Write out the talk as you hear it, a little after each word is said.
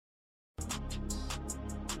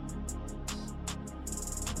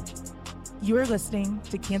You are listening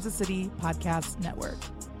to Kansas City Podcast Network.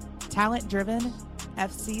 Talent driven,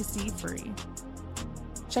 FCC free.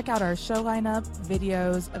 Check out our show lineup,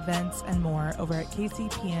 videos, events, and more over at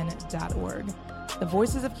kcpn.org. The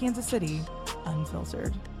voices of Kansas City,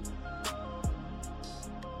 unfiltered.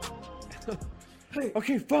 Hey,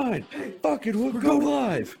 okay, fine. Hey, fuck it, we'll go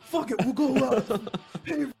live. Fuck it, we'll go live.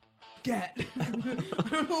 Hey, cat. I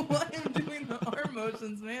don't know why I'm doing the arm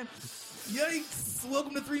motions, man. Yikes.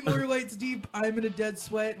 Welcome to 3 Miller Lights Deep. I'm in a dead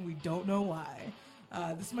sweat, and we don't know why.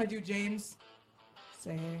 This is my dude, James.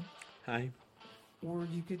 Say hey. Hi. Or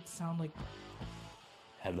you could sound like...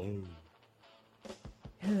 Hello.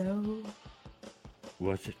 Hello.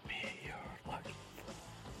 Was it me you're looking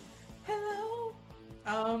for?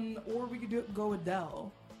 Hello. Or we could go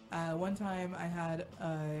Adele. One time I had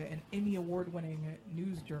an Emmy Award-winning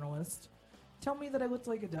news journalist tell me that I looked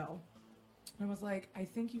like Adele. I was like, I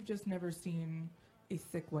think you've just never seen a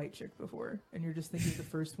thick white chick before, and you're just thinking of the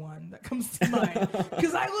first one that comes to mind.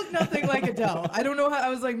 Because I look nothing like Adele. I don't know how. I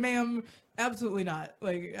was like, ma'am, absolutely not.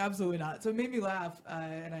 Like, absolutely not. So it made me laugh,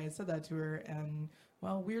 and I said that to her. And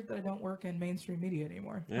well, weird that I don't work in mainstream media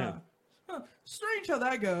anymore. Yeah. Huh. Strange how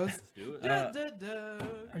that goes. Let's do it.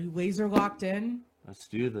 Are you laser locked in? Let's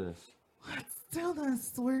do this. Let's do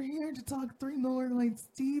this. We're here to talk 3 Miller Lights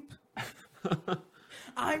Deep.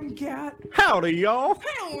 I'm Kat. Howdy, y'all.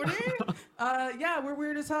 Howdy. Yeah, we're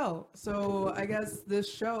weird as hell. So I guess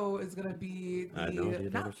this show is gonna be not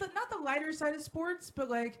the lighter side of sports, but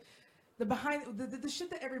like the behind the shit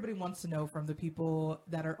that everybody wants to know from the people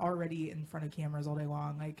that are already in front of cameras all day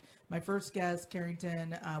long. Like my first guest,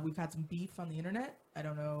 Carrington. We've had some beef on the internet. I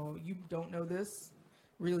don't know. You don't know this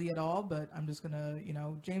really at all, but I'm just gonna,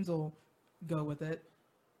 James will go with it.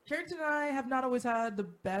 Carrington and I have not always had the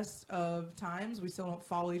best of times. We still don't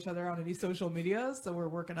follow each other on any social media, so we're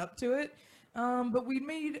working up to it. But we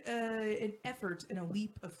made an effort and a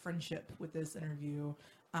leap of friendship with this interview.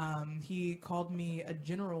 He called me a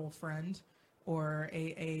general friend or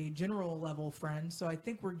a general level friend, so I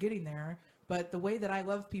think we're getting there. But the way that I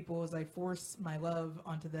love people is I force my love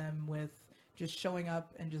onto them with just showing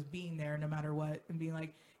up and just being there no matter what and being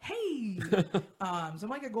like, hey! So I'm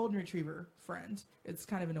like a golden retriever friend. It's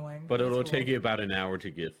kind of annoying. But it'll take you about an hour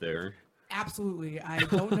to get there. Absolutely. I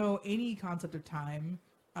don't know any concept of time.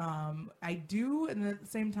 I do, and at the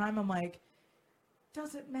same time, I'm like,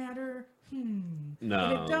 does it matter? No.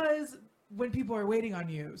 And it does when people are waiting on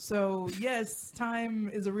you. So, yes,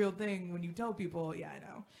 time is a real thing when you tell people, yeah, I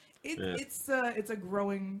know. It's a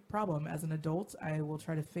growing problem. As an adult, I will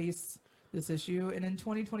try to face this issue, and in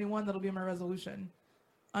 2021, that'll be my resolution.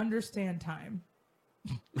 Understand time.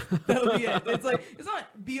 That'll be it. It's like, it's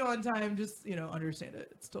not be on time, just, understand it.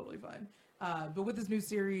 It's totally fine. But with this new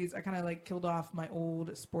series, I kind of like killed off my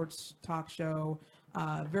old sports talk show.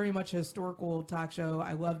 Very much a historical talk show.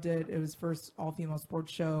 I loved it. It was first all-female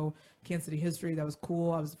sports show, Kansas City history. That was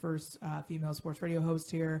cool. I was the first female sports radio host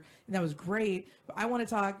here, and that was great. But I want to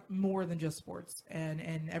talk more than just sports.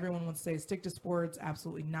 And everyone wants to say stick to sports.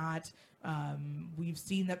 Absolutely not. We've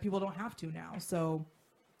seen that people don't have to now. So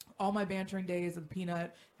all my bantering days at the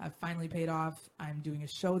Peanut have finally paid off. I'm doing a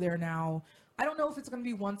show there now. I don't know if it's going to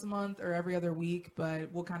be once a month or every other week,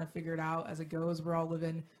 but we'll kind of figure it out as it goes. We're all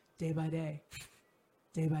living day by day.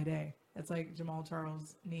 Day by day. That's like Jamal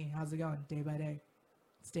Charles' knee. How's it going? Day by day.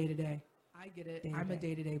 It's day to day. I get it. I'm a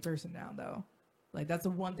day-to-day person now, though. Like, that's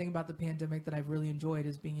the one thing about the pandemic that I've really enjoyed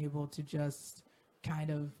is being able to just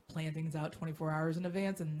kind of plan things out 24 hours in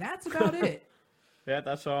advance, and that's about it. Yeah,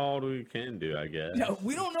 that's all we can do, I guess. No,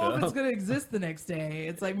 we don't know if it's going to exist the next day.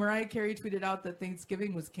 It's like Mariah Carey tweeted out that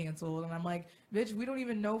Thanksgiving was canceled, and I'm like, bitch, we don't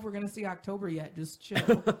even know if we're going to see October yet. Just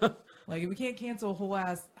chill. Like, we can't cancel whole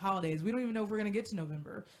ass holidays. We don't even know if we're going to get to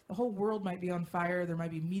November. The whole world might be on fire. There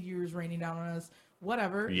might be meteors raining down on us.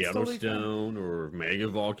 Whatever. Yellowstone or mega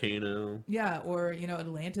volcano. Yeah, or,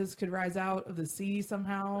 Atlantis could rise out of the sea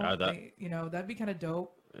somehow. That'd be kind of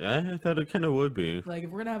dope. Yeah, I thought it kind of would be. Like, if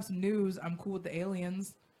we're going to have some news, I'm cool with the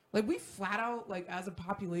aliens. Like, we flat out, like, as a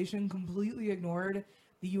population, completely ignored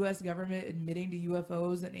the U.S. government admitting to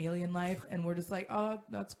UFOs and alien life, and we're just like, oh,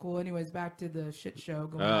 that's cool. Anyways, back to the shit show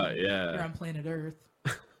going on here on planet Earth.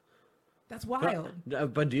 That's wild.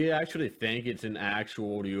 But do you actually think it's an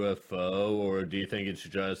actual UFO, or do you think it's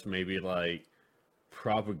just maybe, like,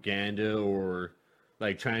 propaganda or,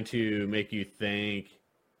 like, trying to make you think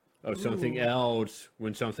of something else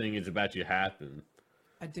when something is about to happen?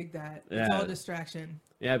 I dig that. It's all a distraction.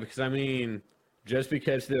 Yeah, because, I mean, just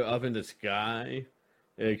because they're up in the sky,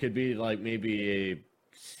 it could be, like, maybe a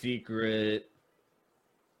secret,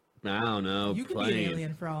 I don't know, You could plane. be an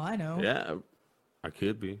alien for all I know. Yeah, I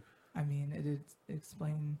could be. I mean, it'd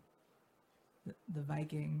explain the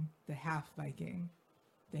Viking, the half Viking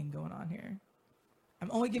thing going on here. I'm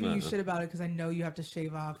only giving you shit about it because I know you have to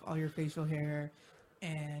shave off all your facial hair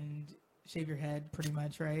and shave your head pretty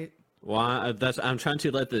much, right? Well, I'm trying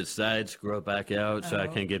to let the sides grow back out so I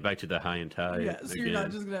can get back to the high and tight. Yeah, so you're not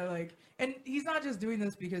just gonna like, and he's not just doing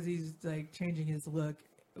this because he's like changing his look.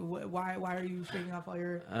 Why are you shaving off all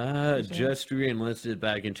your? Just re-enlisted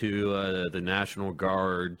back into the National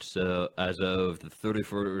Guard. So as of the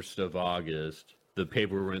 31st of August, the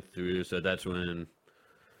paper went through. So that's when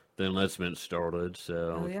the enlistment started.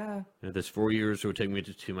 So this 4 years will take me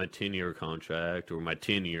to my 10-year contract or my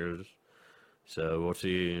 10 years. So we'll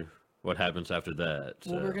see what happens after that.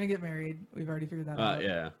 Well, we're gonna get married. We've already figured that out.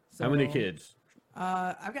 Yeah. So, how many kids?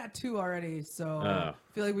 I've got 2 already. So I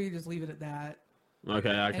feel like we can just leave it at that.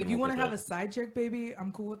 Okay, and if you want to have a side chick baby,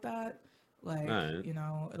 I'm cool with that. Like, you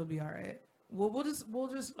know, it'll be all right. We'll just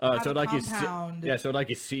have so a like compound. so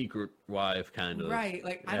like a secret wife kind of. Right.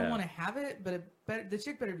 Like I don't want to have it, but the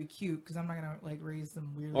chick better be cute because I'm not gonna like raise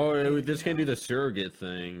some weird. Or this can do the surrogate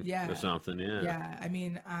thing. Yeah. Or something. Yeah. Yeah. I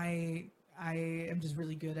mean, I am just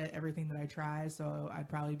really good at everything that I try, so I'd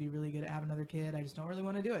probably be really good at having another kid. I just don't really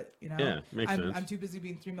want to do it, you know? Yeah, makes sense. I'm too busy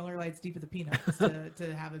being 3 Miller Lights deep at the peanuts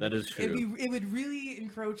to have it. That is true. It would really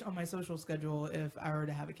encroach on my social schedule if I were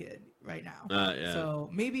to have a kid right now. Yeah. So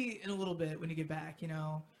maybe in a little bit when you get back, you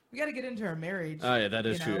know, we got to get into our marriage. Oh, yeah, that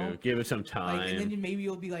is true. Give it some time. Like, and then maybe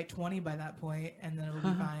you'll be like 20 by that point, and then it'll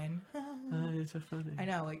be fine. It's so funny. I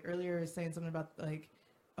know, like earlier I was saying something about like,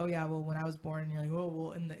 oh yeah, well when I was born, and you're like, oh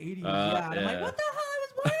well in the 80s, yeah. And I'm like, what the hell? I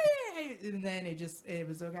was born. And then it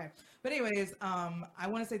was okay. But anyways, I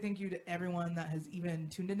want to say thank you to everyone that has even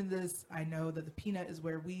tuned into this. I know that the Peanut is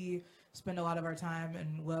where we spend a lot of our time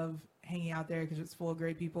and love hanging out there because it's full of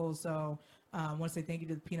great people. So I want to say thank you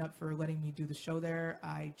to the Peanut for letting me do the show there.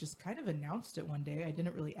 I just kind of announced it one day. I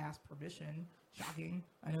didn't really ask permission. Shocking.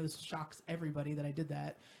 I know this shocks everybody that I did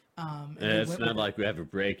that. It's not like we have a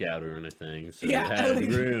breakout or anything, so yeah, we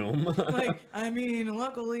have room. Like, I mean,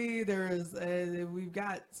 luckily we've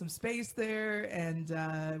got some space there, and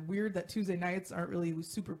weird that Tuesday nights aren't really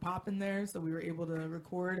super popping there, so we were able to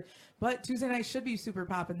record. But Tuesday nights should be super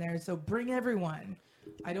popping there, so bring everyone.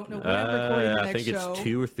 I don't know when I'm recording the next show. I think it's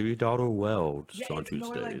 $2 or $3 welds on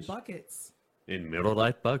Tuesdays. Miller Lite buckets. In Miller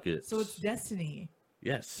Lite buckets. So it's destiny.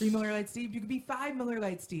 Yes. 3 Miller Lights deep. You could be 5 Miller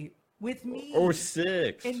Lights deep. With me or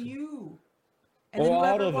 6 and you and or then all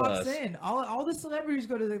whoever of walks us. In all the celebrities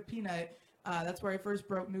go to the Peanut. That's where I first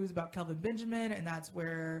broke news about Kelvin Benjamin, and that's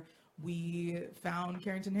where we found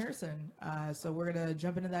Carrington Harrison. So we're gonna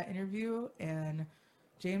jump into that interview. And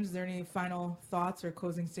James, is there any final thoughts or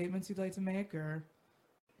closing statements you'd like to make? Or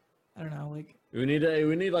I don't know, like we need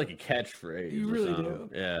like a catchphrase. You really do.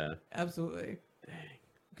 Yeah, absolutely. Dang.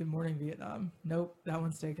 Good morning, Vietnam. Nope, that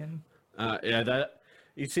one's taken.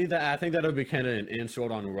 You see that? I think that would be kind of an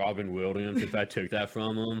insult on Robin Williams if I took that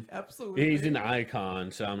from him. Absolutely. He's an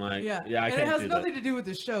icon, so I'm like, I and can't it has do nothing that. to do with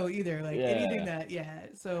the show either. Like anything that,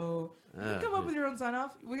 So you can come up with your own sign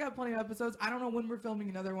off. We got plenty of episodes. I don't know when we're filming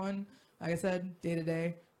another one. Like I said, day to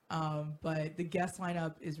day. But the guest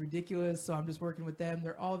lineup is ridiculous, so I'm just working with them.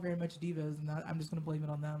 They're all very much divas, and I'm just gonna blame it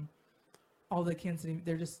on them. All the Kansas City,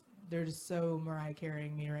 they're just so Mariah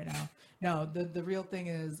carrying me right now. No, the real thing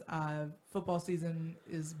is football season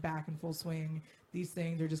is back in full swing. These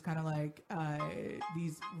things are just kind of like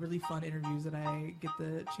these really fun interviews that I get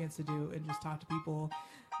the chance to do and just talk to people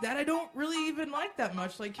that I don't really even like that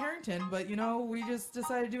much, like Carrington. But, you know, we just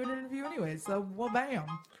decided to do an interview anyway. So, well, bam.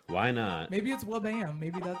 Why not? Maybe it's well, bam.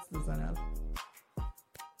 Maybe that's the sign up.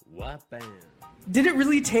 What bam? Did it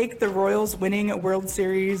really take the Royals winning a World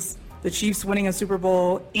Series, the Chiefs winning a Super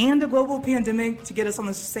Bowl, and a global pandemic to get us on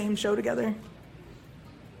the same show together?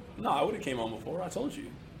 No, I would have came on before. I told you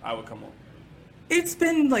I would come on. It's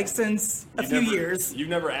been like since a few years. You've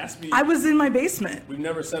never asked me. I was in my basement. We've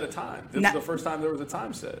never set a time. This is the first time there was a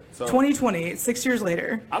time set. So 2020, 6 years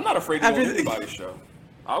later. I'm not afraid to go on anybody's show.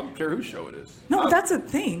 I don't care whose show it is. No, that's a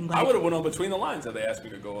thing. Like, I would have went on Between the Lines if they asked me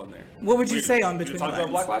to go on there. What would you say on Between the Lines? Talk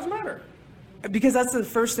about Black Lives Matter. Because that's the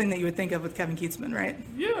first thing that you would think of with Kevin Keatsman, right?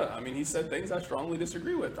 Yeah, I mean, he said things I strongly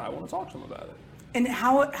disagree with. I want to talk to him about it. And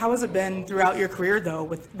how has it been throughout your career, though,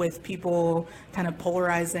 with people kind of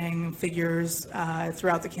polarizing figures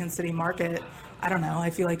throughout the Kansas City market? I don't know. I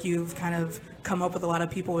feel like you've kind of come up with a lot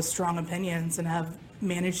of people with strong opinions and have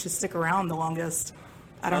managed to stick around the longest.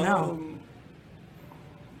 I don't know.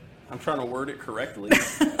 I'm trying to word it correctly.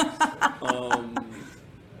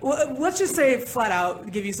 Well, let's just say flat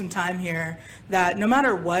out, give you some time here, that no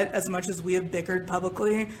matter what, as much as we have bickered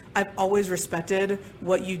publicly, I've always respected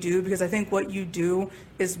what you do, because I think what you do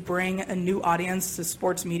is bring a new audience to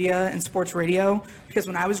sports media and sports radio. Because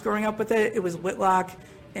when I was growing up with it, it was Whitlock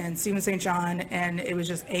and Stephen St. John, and it was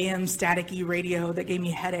just AM staticky radio that gave me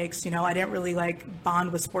headaches. You know, I didn't really like bond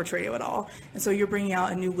with sports radio at all. And so you're bringing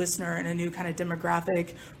out a new listener and a new kind of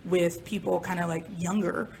demographic with people kind of like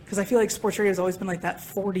younger, because I feel like sports radio has always been like that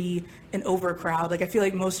 40 and over crowd. Like I feel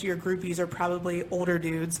like most of your groupies are probably older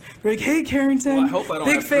dudes. They're like, hey, Carrington, well, I hope I don't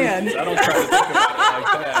big have fan. Groupies. I don't try to think about it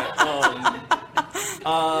like that.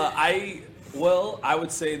 I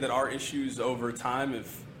would say that our issues over time have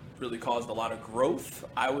really caused a lot of growth.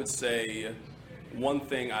 I would say one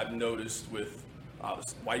thing I've noticed with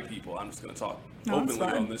white people, I'm just going to talk openly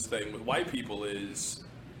on this thing with white people, is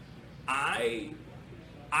I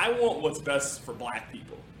want what's best for black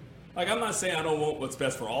people. Like, I'm not saying I don't want what's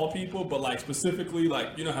best for all people, but like specifically,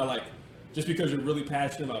 like, you know how like just because you're really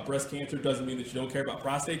passionate about breast cancer doesn't mean that you don't care about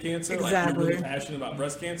prostate cancer. Exactly. Like, you're really passionate about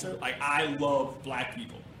breast cancer. Like, I love black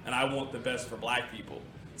people and I want the best for black people.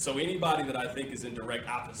 So anybody that I think is in direct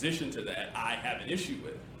opposition to that, I have an issue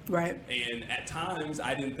with. Right. And at times,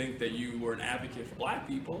 I didn't think that you were an advocate for black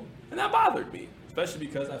people, and that bothered me, especially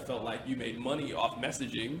because I felt like you made money off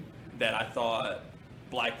messaging that I thought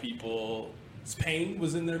black people's pain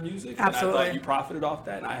was in their music. Absolutely. And I thought you profited off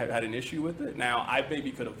that, and I had an issue with it. Now, I maybe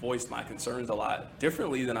could have voiced my concerns a lot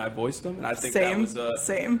differently than I voiced them, and I think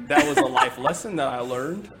that was a life lesson that I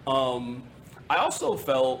learned. I also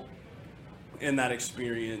felt in that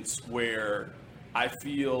experience where I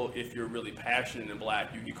feel if you're really passionate and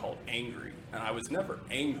black, you get called angry. And I was never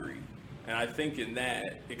angry. And I think in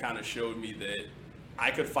that, it kind of showed me that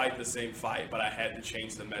I could fight the same fight, but I had to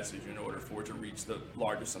change the message in order for it to reach the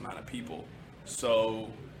largest amount of people.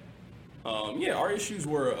 So, our issues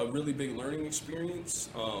were a really big learning experience.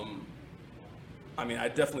 I mean, I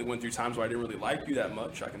definitely went through times where I didn't really like you that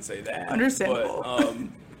much. I can say that. Understandable. But,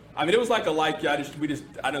 I mean, it was like a like.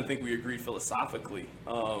 I don't think we agreed philosophically.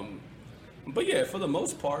 But yeah, for the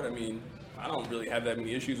most part, I mean, I don't really have that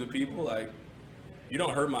many issues with people. Like, you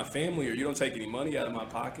don't hurt my family, or you don't take any money out of my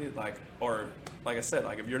pocket. Like, or like I said,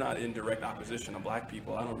 like if you're not in direct opposition to black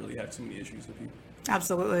people, I don't really have too many issues with people.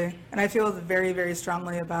 Absolutely. And I feel very, very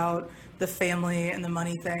strongly about the family and the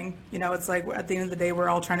money thing. You know, it's like at the end of the day, we're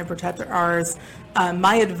all trying to protect ours.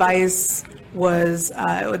 My advice was,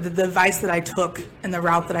 the advice that I took and the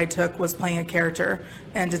route that I took was playing a character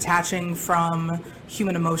and detaching from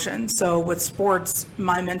human emotion. So with sports,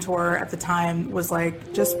 my mentor at the time was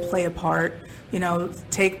like, just play a part. You know,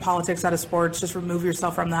 take politics out of sports, just remove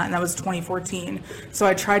yourself from that. And that was 2014. So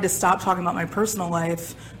I tried to stop talking about my personal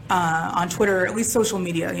life on Twitter, at least social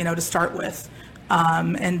media, you know, to start with,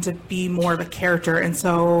 and to be more of a character. And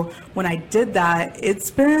so when I did that, it's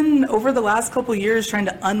been over the last couple of years trying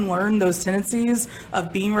to unlearn those tendencies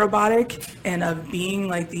of being robotic and of being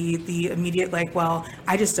like the immediate, like, well,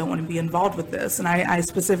 I just don't want to be involved with this. And I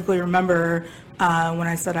specifically remember when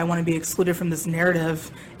I said I want to be excluded from this narrative,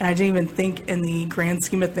 and I didn't even think in the grand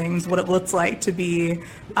scheme of things what it looks like to be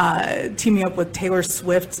teaming up with Taylor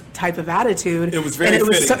Swift type of attitude. It was very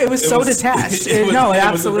fitting. It was so detached. It was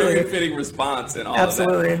absolutely. a very fitting response and all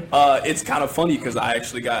Absolutely. of that. It's kind of funny because I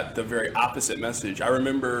actually got the very opposite message. I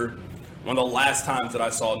remember one of the last times that I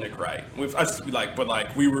saw Nick Wright.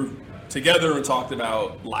 We were together and talked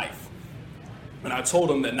about life. And I told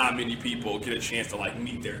him that not many people get a chance to like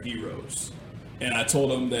meet their heroes. And I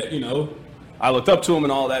told him that, you know, I looked up to him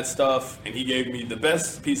and all that stuff, and he gave me the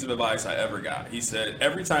best piece of advice I ever got. He said,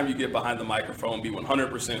 every time you get behind the microphone, be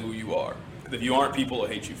 100% who you are. Because if you aren't, people will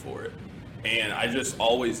hate you for it. And I just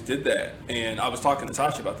always did that. And I was talking to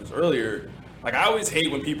Tasha about this earlier. Like, I always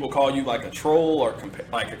hate when people call you like a troll or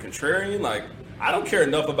like a contrarian. Like, I don't care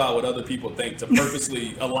enough about what other people think to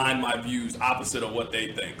purposely align my views opposite of what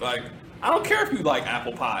they think. Like, I don't care if you like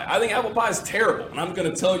apple pie. I think apple pie is terrible. And I'm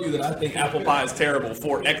going to tell you that I think apple pie is terrible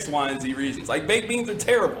for X, Y, and Z reasons. Like, baked beans are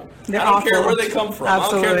terrible. They're I don't awful. care where they come from.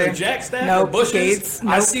 Absolutely. I don't care if they're Jack Stack Nope, or Bush's. Gates.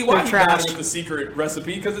 I Nope, see why they're you got trash. it with the secret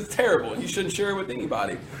recipe, because it's terrible. You shouldn't share it with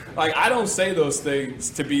anybody. Like, I don't say those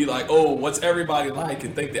things to be like, oh, what's everybody like,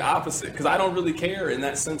 and think the opposite. Because I don't really care in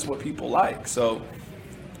that sense what people like. So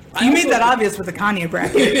You made that obvious with the Kanye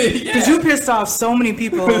bracket. Because you pissed off so many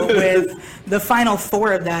people with the final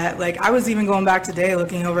four of that. Like, I was even going back today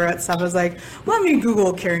looking over at stuff. I was like, let me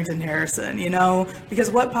Google Carrington Harrison,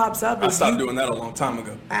 because what pops up is I stopped doing that a long time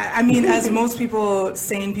ago. I mean, as most people,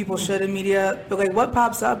 sane people should in media, but like what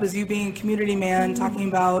pops up is you being a community man, talking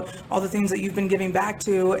about all the things that you've been giving back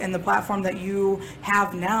to, and the platform that you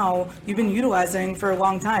have now, you've been utilizing for a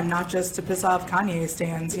long time, not just to piss off Kanye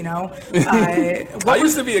stands, I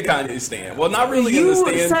used to be a Kanye stan. Well, not really in the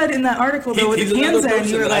stand. You said in that article, though, with the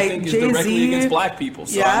Kansas, you were like, Jay-Z. Directly against black people,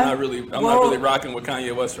 so I'm not really rocking with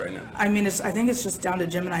Kanye West right now. I mean, I think it's just down to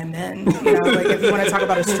Gemini men, like if you want to talk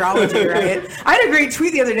about astrology, right? I had a great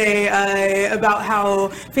tweet the other day about how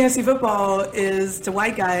fantasy football is to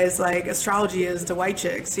white guys like astrology is to white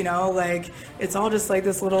chicks, like it's all just like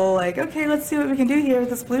this little like, okay, let's see what we can do here with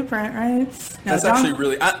this blueprint, right? Now, that's actually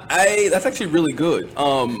really, that's actually really good.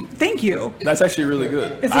 Thank you. That's actually really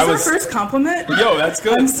good. Is this our first compliment? Yo, that's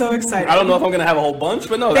good. I'm so excited. I don't know if I'm going to have a whole bunch,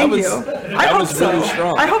 but no, that was really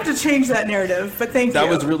strong. I hope to change that narrative, but thank you. That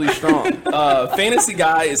was really strong. Fantasy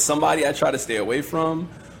guy is somebody I try to stay away from.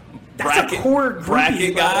 That's a core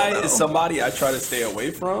bracket guy is somebody I try to stay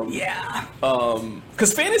away from. Yeah.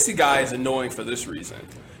 Because fantasy guy is annoying for this reason.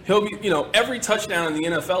 He'll be, every touchdown in the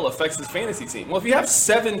NFL affects his fantasy team. Well, if you have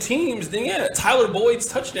 7 teams, then yeah, Tyler Boyd's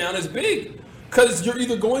touchdown is big. Because you're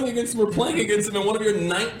either going against him or playing against him in one of your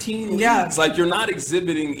 19 leagues. Like, you're not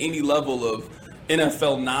exhibiting any level of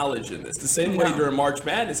NFL knowledge in this. The same way during March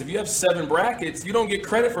Madness, if you have 7 brackets, you don't get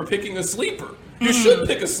credit for picking a sleeper. You should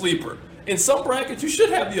pick a sleeper. In some brackets, you should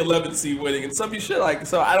have the 11th seed winning, and some you should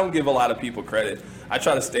so I don't give a lot of people credit. I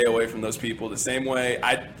try to stay away from those people. The same way,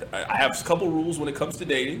 I have a couple rules when it comes to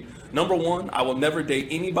dating. Number 1, I will never date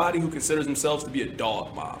anybody who considers themselves to be a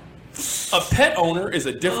dog mom. A pet owner is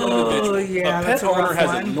a different individual. Yeah, a pet owner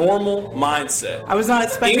has a normal mindset. I was not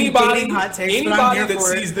expecting dating hot takes, anybody that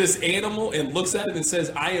sees this animal and looks at it and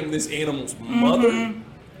says, I am this animal's mother,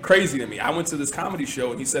 crazy to me. I went to this comedy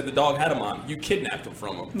show and he said the dog had a mom. You kidnapped him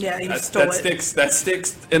from him. Yeah, you stole it. That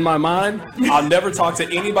sticks in my mind. I'll never talk to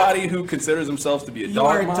anybody who considers themselves to be a dog mom.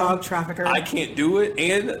 You are a dog trafficker. I can't do it.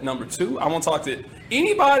 And number 2, I won't talk to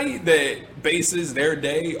anybody that bases their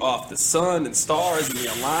day off the sun and stars and the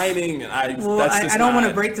aligning. And I don't want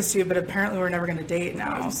to break this to you, but apparently we're never going to date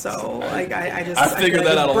now. So like I figured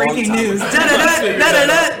that out a long time ago. Breaking news.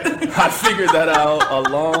 I figured that out a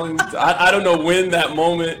long. I don't know when that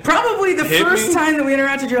moment. Probably the first time that we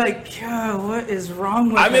interacted, you're like, God, what is wrong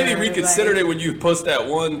with her? I maybe reconsidered it when you post that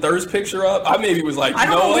one thirst picture up. I maybe was like, I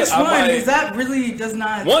don't know which one, because that really does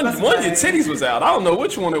not. One, your titties was out. I don't know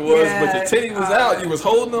which one it was, but your titties was out. You was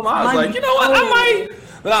holding them. I was like, you know what? I might.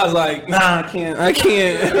 But I was like, nah, I can't. I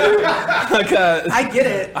get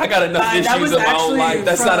it. I got enough issues in my own life.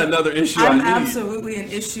 That's not another issue I need. Absolutely an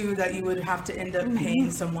issue that you would have to end up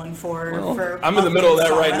paying someone for. I'm in the middle of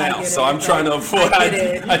that right now, so I'm trying to avoid. I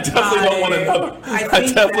definitely don't want another. I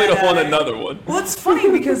definitely don't want another one. Well, it's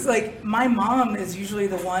funny because like my mom is usually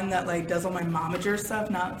the one that like does all my momager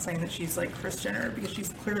stuff. Not saying that she's like Christian or because she's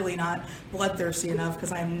clearly not bloodthirsty enough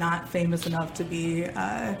because I'm not famous enough to be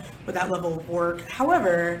with that level of work.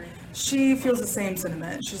 However, she feels the same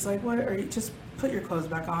sentiment. She's like, what are you, just put your clothes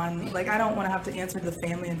back on. Like, I don't want to have to answer to the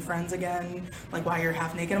family and friends again, like, why you're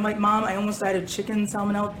half naked. I'm like, Mom, I almost died of chicken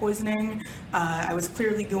salmonella poisoning. I was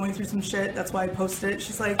clearly going through some shit. That's why I posted it.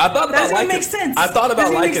 She's like, that doesn't make sense. I thought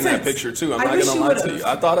about liking that picture, too. I'm not going to lie to you.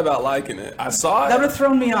 I thought about liking it. I saw it. That would have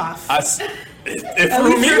thrown me off. It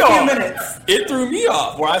threw me off. It threw me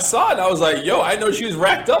off. Where I saw it, and I was like, yo, I know she was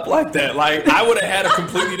racked up like that. Like, I would have had a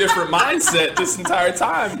completely different mindset this entire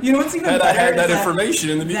time. You know what's even better? Had I had that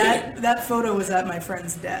information in the beginning. That photo was at my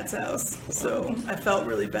friend's dad's house. So I felt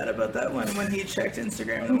really bad about that one when he checked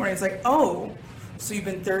Instagram in the morning. He's like, oh, so you've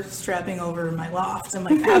been thirst trapping over my loft. I'm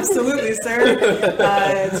like, absolutely, sir.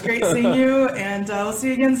 It's great seeing you, and we'll see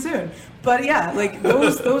you again soon. But yeah, like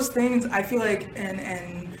those things, I feel like,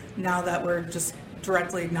 and now that we're just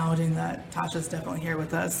directly acknowledging that Tasha's definitely here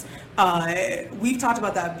with us, we've talked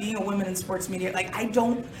about that, being a woman in sports media. Like,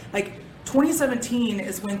 2017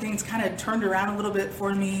 is when things kind of turned around a little bit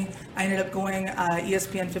for me. I ended up going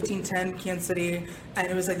ESPN 1510 Kansas City, and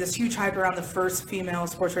it was like this huge hype around the first female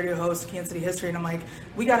sports radio host in Kansas City history. And I'm like,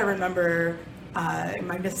 we got to remember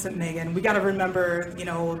Magnificent Megan. We got to remember,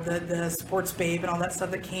 the sports babe and all that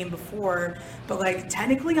stuff that came before. But like,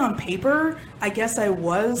 technically on paper, I guess I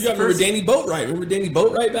was. You remember Danny Boatwright? Remember Danny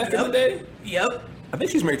Boatwright back in the day? Yep. I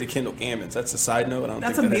think she's married to Kendall Gammons. That's a side note.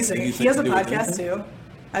 That's amazing. He has a podcast too.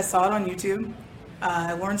 I saw it on YouTube.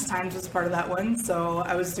 Lawrence Times was part of that one. So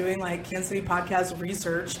I was doing like Kansas City podcast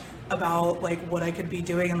research about like what I could be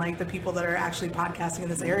doing and like the people that are actually podcasting in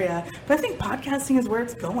this area. But I think podcasting is where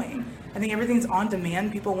it's going. I think everything's on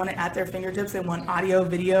demand. People want it at their fingertips. They want audio,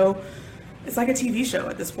 video. It's like a TV show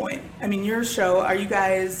at this point. I mean, your show, are you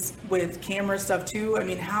guys with camera stuff too? I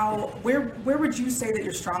mean, where would you say that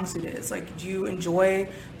your strong suit is? Like, do you enjoy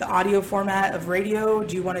the audio format of radio?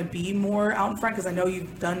 Do you want to be more out in front? Because I know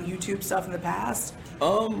you've done YouTube stuff in the past.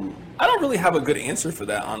 I don't really have a good answer for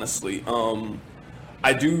that, honestly.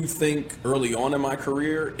 I do think early on in my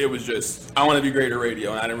career, it was just, I want to be great at radio,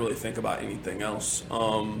 and I didn't really think about anything else.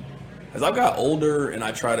 As I've got older and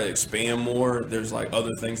I try to expand more, there's like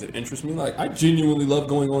other things that interest me. Like I genuinely love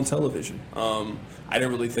going on television. I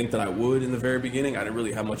didn't really think that I would in the very beginning. I didn't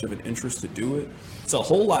really have much of an interest to do it. It's a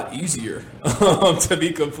whole lot easier, to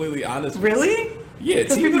be completely honest. Really? Yeah,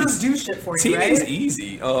 because people just do shit for you, right? TV's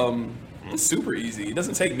easy. It's super easy. It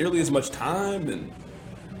doesn't take nearly as much time, and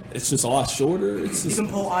it's just a lot shorter. It's just, you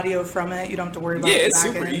can pull audio from it. You don't have to worry about it. Yeah, it's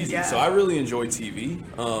super easy. Yeah. So I really enjoy TV.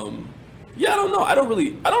 Yeah, I don't know. I don't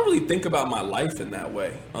really think about my life in that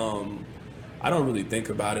way. I don't really think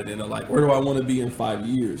about it in a like, where do I want to be in 5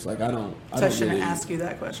 years? Like, I shouldn't really ask you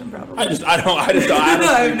that question, probably. I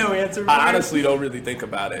have no answer. I honestly don't really think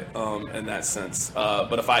about it in that sense.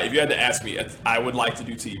 But if you had to ask me, I would like to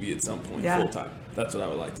do TV at some point, full time. That's what I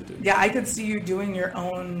would like to do. Yeah, I could see you doing your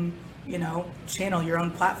own, channel, your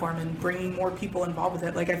own platform, and bringing more people involved with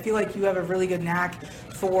it. Like, I feel like you have a really good knack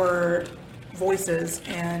for voices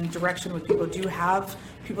and direction with people. Do you have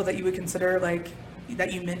people that you would consider like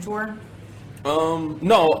that you mentor?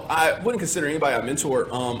 No, I wouldn't consider anybody a mentor.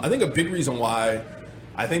 I think a big reason why,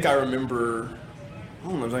 I remember, I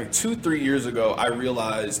don't know, it was like 2-3 years ago, I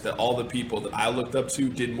realized that all the people that I looked up to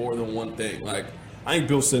did more than one thing. Like, I think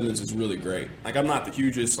Bill Simmons is really great. Like, I'm not the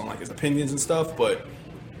hugest on like his opinions and stuff, but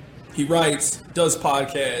he writes, does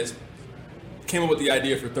podcasts, came up with the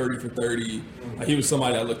idea for 30 for 30. Like, he was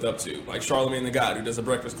somebody I looked up to. Like Charlamagne the God, who does The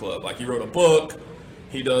Breakfast Club. Like, he wrote a book.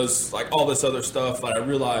 He does like all this other stuff. But I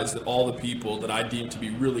realized that all the people that I deemed to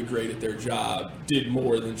be really great at their job did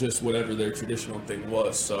more than just whatever their traditional thing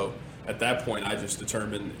was. So at that point, I just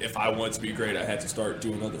determined if I wanted to be great, I had to start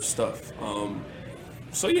doing other stuff.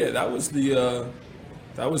 So yeah, that was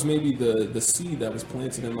maybe the seed that was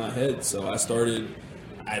planted in my head. So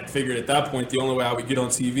I figured at that point the only way I would get on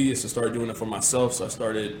TV is to start doing it for myself. So I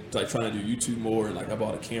started like trying to do YouTube more, and like I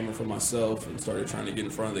bought a camera for myself and started trying to get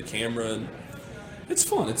in front of the camera, and it's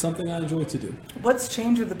fun. It's something I enjoy to do. What's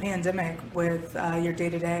changed with the pandemic with your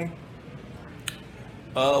day-to-day?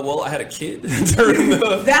 Well, I had a kid during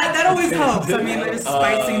the that always helps. I mean, it just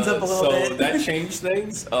spice things up a little bit. So that changed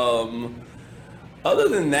things. Other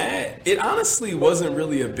than that, it honestly wasn't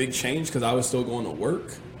really a big change because I was still going to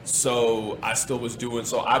work. So I still was doing,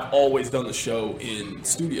 so I've always done the show in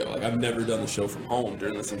studio. Like, I've never done the show from home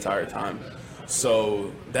during this entire time.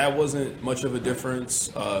 So that wasn't much of a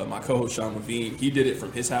difference. My co-host Sean Levine, he did it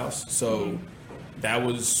from his house. So that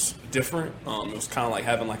was different. It was kind of like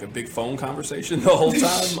having like a big phone conversation the whole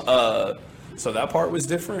time. So that part was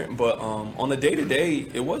different. But on the day-to-day,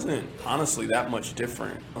 it wasn't honestly that much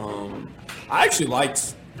different. I actually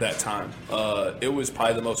liked that time. It was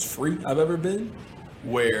probably the most free I've ever been,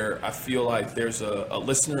 where I feel like there's a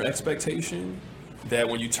listener expectation that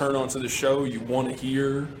when you turn onto the show, you want to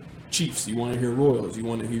hear Chiefs, you want to hear Royals, you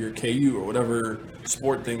want to hear KU or whatever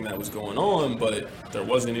sport thing that was going on, but there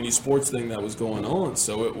wasn't any sports thing that was going on.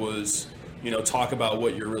 So it was, talk about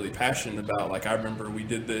what you're really passionate about. Like, I remember we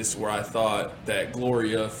did this where I thought that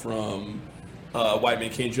Gloria from White Man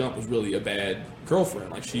Can't Jump was really a bad girlfriend.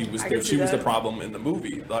 Like, she was the problem in the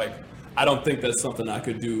movie. Like, I don't think that's something I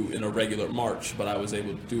could do in a regular March, but I was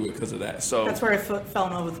able to do it because of that. So that's where I fell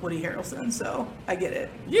in love with Woody Harrelson, so I get it.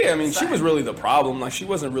 Yeah, I mean, she was really the problem. Like, she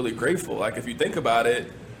wasn't really grateful. Like, if you think about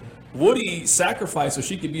it, Woody sacrificed so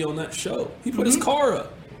she could be on that show. He put his car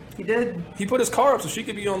up. He did. He put his car up so she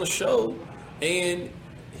could be on the show, and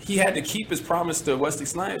he had to keep his promise to Wesley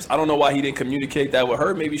Snipes. I don't know why he didn't communicate that with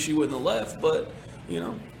her. Maybe she wouldn't have left, but,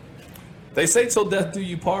 they say till death do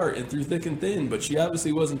you part and through thick and thin, but she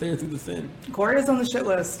obviously wasn't there through the thin. Gloria's on the shit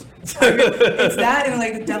list. It's that and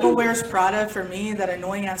like Devil Wears Prada for me, that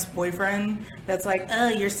annoying ass boyfriend that's like, oh,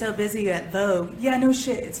 you're so busy at Vogue. Yeah, no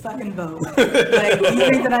shit, it's fucking Vogue. Like, do you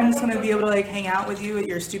think that I'm just gonna be able to like hang out with you at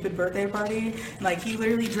your stupid birthday party? Like, he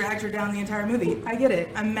literally dragged her down the entire movie. I get it.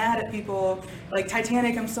 I'm mad at people. Like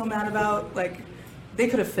Titanic, I'm so mad about. Like, they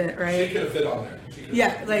could have fit, right? She could have fit on there.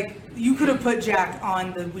 Yeah, like you could have put Jack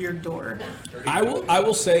on the weird door. I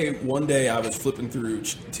will say one day I was flipping through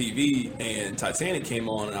TV and Titanic came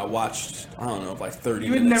on and I watched, I don't know, like 30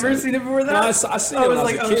 You had minutes. never seen it before that? No, I seen it when I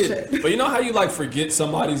was a kid. Shit. But you know how you like forget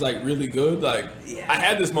somebody's like really good? Like Yeah. I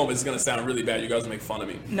had this moment, it's gonna sound really bad, you guys will make fun of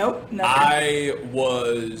me. Nope, never. I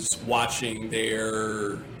was watching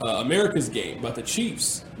their America's game about the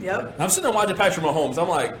Chiefs. Yep. I'm sitting there watching Patrick Mahomes. I'm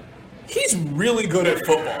like, he's really good at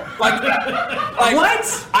football. Like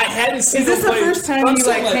What? I hadn't seen Is this him the play. first time I'm you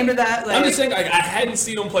saying, like came to that? Like, I'm just saying, like, I hadn't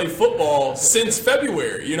seen him play football since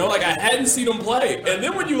February. You know, like I hadn't seen him play. And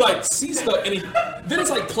then when you like see stuff, and then it's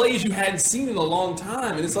like plays you hadn't seen in a long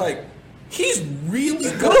time, and it's like, he's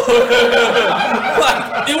really good.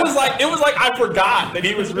 like it was like I forgot that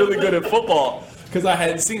he was really good at football because I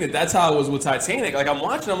hadn't seen it. That's how it was with Titanic. Like I'm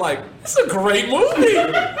watching, I'm like, this is a great movie.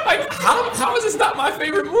 Like how is this not my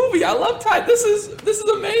favorite movie? I love Titanic. This is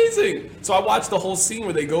amazing. So I watched the whole scene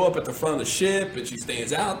where they go up at the front of the ship and she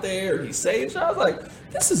stands out there and he saves her. I was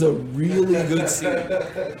like, this is a really good scene.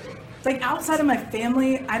 like outside of my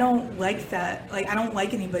family, I don't like that. Like I don't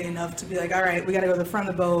like anybody enough to be like, all right, we got to go to the front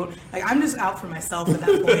of the boat. Like I'm just out for myself at that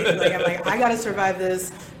point. Like I'm like, I got to survive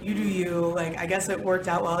this. You do you. Like I guess it worked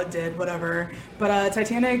out well. It did. Whatever. But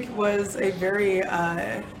Titanic was a very.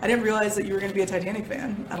 I didn't realize that you were going to be a Titanic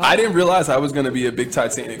fan. I didn't realize I was going to be a big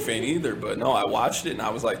Titanic fan either. But no, I watched it and I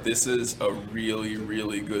was like, this is a really,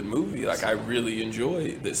 really good movie. Like I really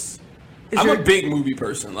enjoy this. I'm a big movie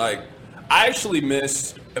person. Like I actually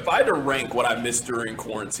missed. If I had to rank what I missed during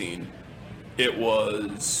quarantine, it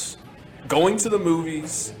was going to the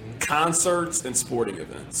movies, concerts, and sporting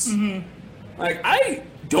events. Mm-hmm. Like, I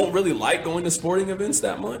don't really like going to sporting events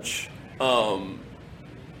that much.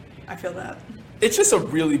 I feel that. It's just a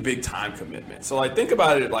really big time commitment. So, like, think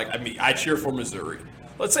about it. Like, I mean, I cheer for Missouri.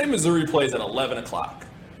 Let's say Missouri plays at 11 o'clock.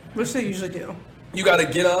 Which they usually do. You got to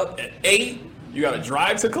get up at 8. You got to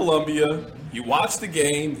drive to Columbia. You watch the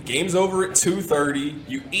game. The game's over at 2:30.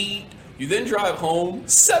 You eat. You then drive home.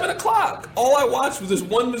 7 o'clock. All I watched was this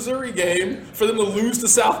one Missouri game for them to lose to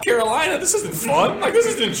South Carolina. This isn't fun. Like this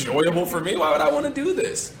isn't enjoyable for me. Why would I want to do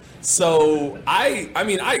this? So I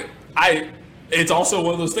mean, it's also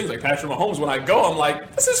one of those things like Patrick Mahomes. When I go, I'm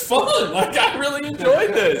like, this is fun. Like I really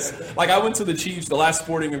enjoyed this. Like I went to the Chiefs, the last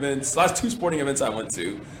two sporting events I went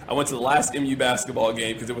to. I went to the last MU basketball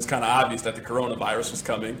game because it was kind of obvious that the coronavirus was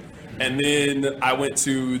coming. And then I went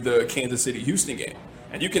to the Kansas City-Houston game.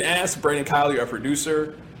 And you can ask Brandon Kiley, our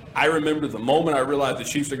producer. I remember the moment I realized the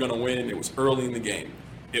Chiefs are going to win, it was early in the game.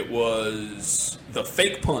 It was the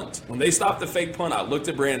fake punt. When they stopped the fake punt, I looked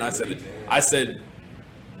at Brandon. I said,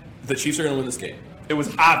 the Chiefs are going to win this game. It was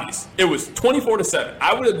obvious. It was 24-7.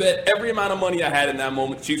 I would have bet every amount of money I had in that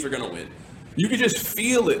moment the Chiefs are going to win. You could just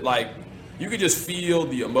feel it. Like, you could just feel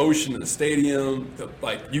the emotion in the stadium.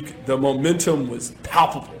 The momentum was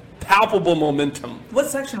palpable. Palpable momentum. What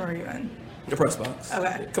section were you in? The press box.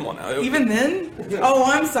 Okay. Come on now. Even then? Oh,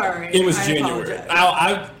 I'm sorry. It was I January.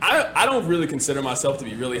 apologize. I don't really consider myself to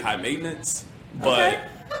be really high maintenance, but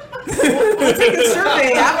We'll take a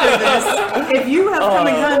survey after this. If you have come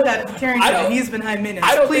in contact with Carrington and he's been high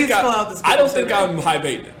maintenance, please fill out this. I don't think I'm high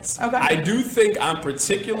maintenance. Okay. I do think I'm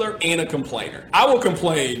particular and a complainer. I will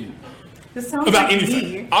complain This sounds about like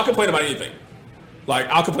anything. me. I'll complain about anything. Like,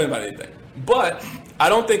 I'll complain about anything. But I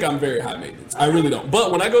don't think I'm very high maintenance. I really don't.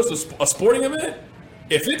 But when I go to a sporting event,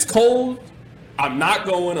 if it's cold, I'm not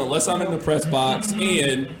going unless I'm in the press box.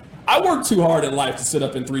 And I work too hard in life to sit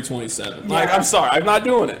up in 327. Like, Yeah. I'm sorry. I'm not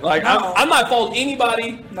doing it. Like, No. I'm not faulting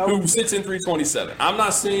anybody Nope. who sits in 327. I'm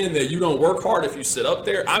not saying that you don't work hard if you sit up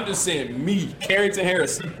there. I'm just saying me, Carrington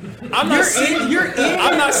Harrison. I'm not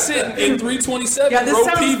sitting in 327 Yeah, this row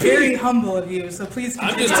sounds PP. very humble of you, so please I'm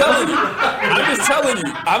continue. just telling you.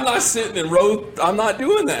 I'm not sitting in row. I'm not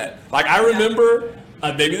doing that. Like I remember,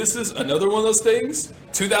 maybe this is another one of those things.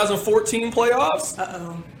 2014 playoffs.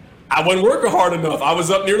 Uh-oh. I wasn't working hard enough. I was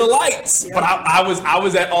up near the lights, Yeah. but I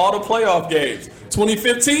was at all the playoff games.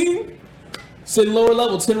 2015, sitting lower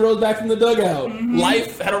level, 10 rows back from the dugout. Mm-hmm.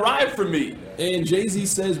 Life had arrived for me. And Jay-Z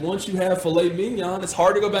says once you have filet mignon, it's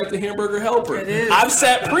hard to go back to hamburger helper. It is. I've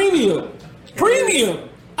sat premium.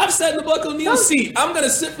 I've sat in the Buck O'Neil seat. I'm going to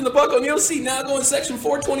sit from the Buck O'Neil seat now going section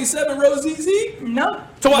 427 row ZZ. Nope.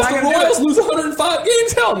 To watch Not the gonna do Royals it. lose 105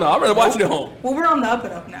 games? Hell no. I'd rather watch it at home. Well, we're on the up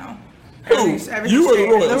and up now. Who? Everything's You or the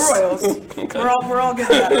changed. Royals? The Royals. Okay. We're all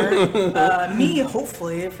getting better. Me,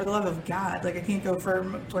 hopefully, for the love of God, like I can't go for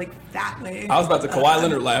like that way. I was about to Kawhi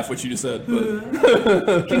Leonard laugh what you just said.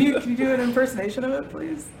 But. Can you do an impersonation of it,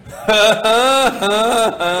 please?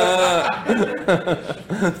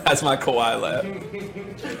 That's my Kawhi laugh.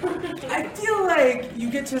 I feel like you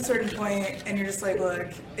get to a certain point and you're just like, look,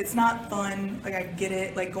 it's not fun. Like, I get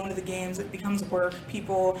it. Like, going to the games, it becomes work.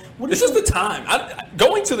 People. It's just the time.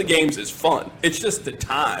 Going to the games is fun. It's just the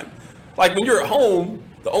time. Like, when you're at home,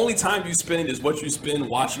 the only time you spend is what you spend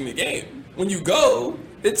watching the game. When you go,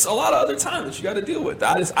 it's a lot of other time that you got to deal with.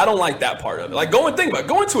 I don't like that part of it. Like, going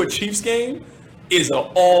to a Chiefs game is an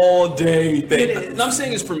all-day thing. It is. And I'm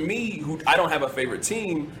saying is for me, who I don't have a favorite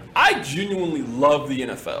team, I genuinely love the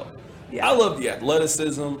NFL. Yeah. I love the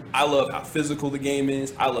athleticism. I love how physical the game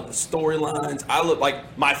is. I love the storylines. I love,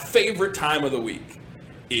 like, my favorite time of the week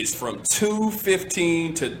is from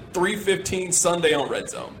 2:15 to 3:15 Sunday on Red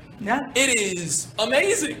Zone. Yeah. It is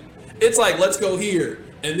amazing. It's like, let's go here,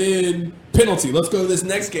 and then penalty. Let's go to this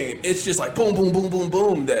next game. It's just like boom, boom, boom, boom,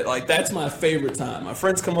 boom. That's my favorite time. My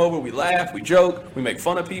friends come over, we laugh, we joke, we make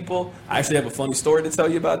fun of people. I actually have a funny story to tell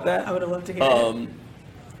you about that. I would have loved to hear it.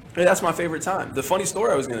 Yeah, that's my favorite time. The funny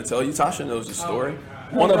story I was going to tell you, Tasha knows the story.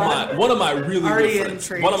 One of my really Already good friends.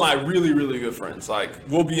 intrigued. One of my really, really good friends. Like,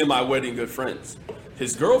 we'll be in my wedding good friends.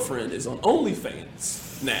 His girlfriend is on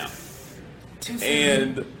OnlyFans now.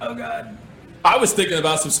 And Oh God. I was thinking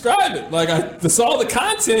about subscribing. Like, I saw the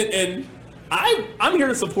content, and I'm here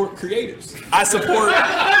to support creators. I support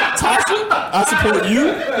Tasha. I support you.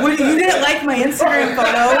 You didn't like my Instagram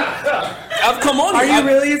photo? I've come on. Are you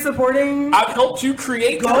really supporting? I've helped you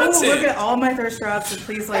create Go content. look at all my thirst traps and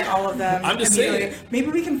please like all of them. I'm just immediately. saying. Maybe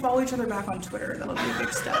we can follow each other back on Twitter. That'll be a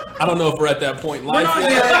big step. I don't know if we're at that point in We're life not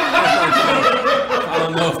yet. yet. I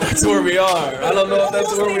don't know if that's where we are. I don't know if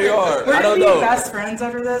that's where we are. We're I gonna don't be know. best friends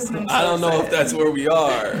after this. And I'm so I don't know if excited. that's where we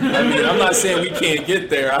are. I mean, I'm not saying we can't get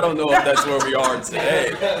there. I don't know if that's where we are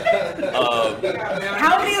today.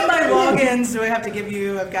 How many of my logins do I have to give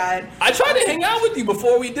you? I've got. I tried to hang out with you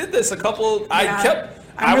before we did this.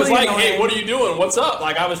 I was really like, hey, annoying. what are you doing? What's up?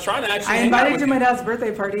 Like, I was trying to actually I hang out invited you with to my dad's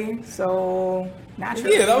birthday party, so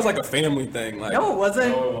naturally. Yeah, that was like a family thing. Like, No, it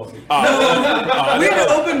wasn't. I We didn't had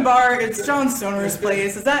an know. open bar. It's John Stoner's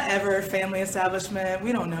place. Is that ever a family establishment?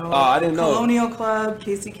 We don't know. I didn't know. Colonial Club,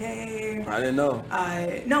 KCK. I didn't know.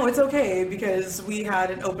 No, it's okay because we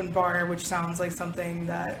had an open bar, which sounds like something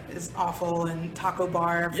that is awful, and taco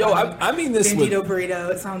bar. Yo, from I mean this with Bandito burrito.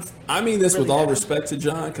 It sounds. I mean this with really all bad. respect to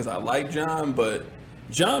John, because I like John, but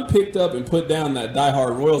John picked up and put down that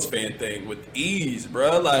diehard Royals fan thing with ease,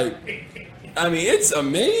 bro. Like, I mean, it's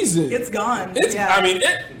amazing. It's gone. It's. Yeah. I mean,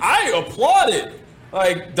 I applaud it.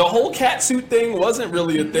 Like, the whole catsuit thing wasn't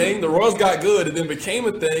really a thing. The Royals got good and then became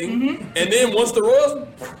a thing. Mm-hmm. And then once the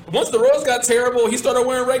Royals got terrible, he started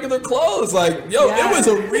wearing regular clothes. Like, yo, Yeah. it was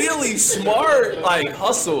a really smart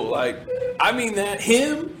hustle. Like, I mean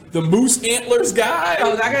the moose antlers guy.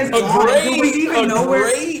 Oh, that guy's gone. Do we even know where-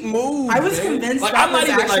 great move. I was man. convinced Like, that I'm not was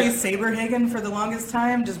even actually like, Saberhagen for the longest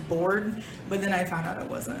time, just bored. But then I found out it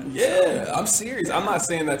wasn't. yeah, I'm serious. I'm not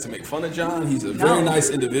saying that to make fun of John. He's a very nice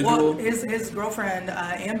individual. Well, his girlfriend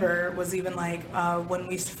Amber was even like when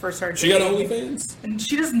we first started. She got dating, OnlyFans? and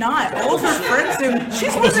she does not. All of her friends do.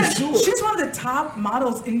 She's one of the top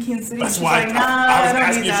models in Kansas City. That's She's why like, I nah, was don't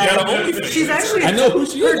asking need if she had that. OnlyFans. She's actually. I know who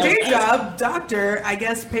she is. Her day I'm job, doctor, I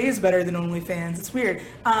guess, pays better than OnlyFans. It's weird.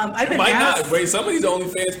 I've been Might asked. not. Wait, some of these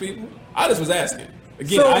OnlyFans people, I just was asking.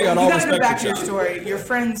 Again, So I got all you gotta go respect back for to your John. story. Your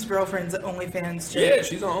friend's girlfriend's at OnlyFans too. Yeah,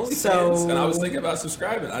 she's on OnlyFans, So- and I was thinking about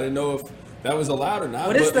subscribing. I didn't know if that was allowed or not.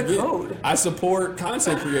 What is but the again, code? I support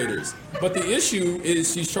content creators, but the issue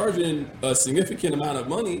is she's charging a significant amount of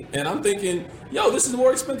money, and I'm thinking, yo, this is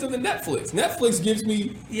more expensive than Netflix. Netflix gives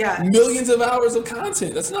me Yeah. millions of hours of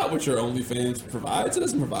content. That's not what your OnlyFans provides. It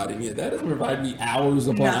doesn't provide any of that. It doesn't provide me hours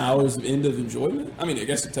upon No. hours of end of enjoyment. I mean, I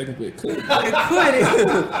guess technically it could. It could if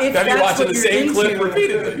Gotta be that's watching what the you're same clip into.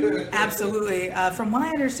 repeatedly. Absolutely. From what I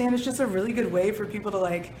understand, it's just a really good way for people to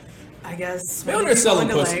like, I guess. They're maybe underselling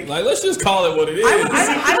go into, pussy. Like, let's just call it what it is.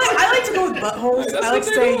 I like to go with buttholes. That's I like what to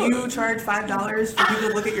they're say doing. you charge $5 for people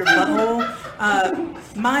to look at your butthole.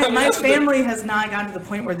 My that's what they- family has not gotten to the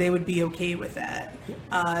point where they would be okay with that.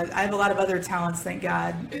 I have a lot of other talents, thank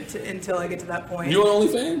God, until I get to that point. You on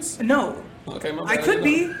OnlyFans? No. Okay, my I bad. could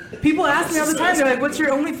be. People ask me all the time. They're like, "What's your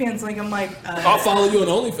OnlyFans link?" I'm like, I'll follow you on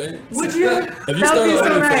OnlyFans. "Would you? If That you would start be on so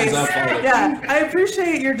OnlyFans, nice." I'll follow you. Yeah, I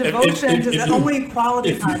appreciate your devotion to the only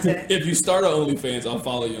quality content. If you start on OnlyFans, I'll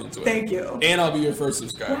follow you on Twitter. Thank you. And I'll be your first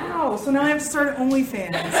subscriber. Wow. So now I have to start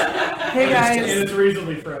OnlyFans. Hey And guys. it's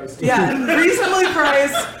reasonably priced. Yeah, reasonably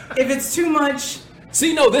priced. If it's too much,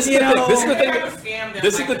 See, no, this is You the thing. know- This is the thing.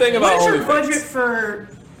 This is the thing about what is your OnlyFans. budget for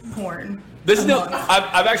porn? This is a no. month?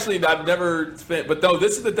 I've never spent, but no,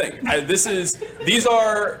 this is the thing. These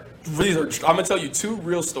are. I'm gonna tell you two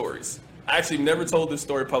real stories. I actually never told this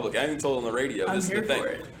story public. I haven't told it on the radio. I'm This is here the thing. for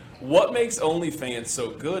it. what makes OnlyFans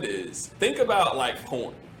so good is, think about like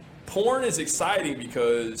porn. Porn is exciting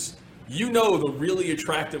because you know the really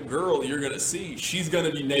attractive girl you're going to see, she's going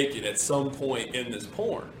to be naked at some point in this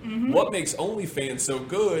porn. Mm-hmm. What makes OnlyFans so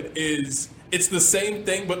good is it's the same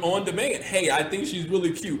thing but on demand. Hey, I think she's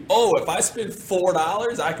really cute. Oh, if I spend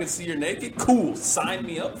 $4, I could see her naked? Cool, sign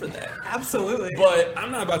me up for that. Absolutely. But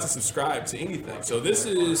I'm not about to subscribe to anything. So this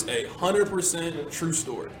is 100% true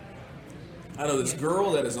story. I know this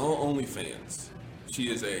girl that is on OnlyFans.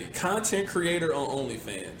 She is a content creator on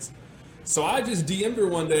OnlyFans. So I just DM'd her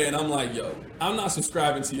one day and I'm like, yo, I'm not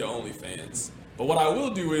subscribing to your OnlyFans. But what I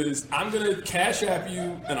will do is I'm going to Cash App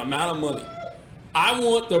you an amount of money. I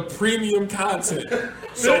want the premium content.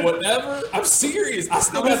 So whatever, I'm serious. I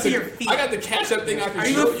still got the Cash App thing I can show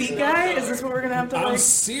you. Are you a feet guy? Is this what we're going to have to I'm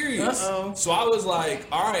serious. Uh-oh. So I was like,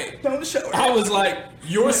 all right. Don't show her. I was like,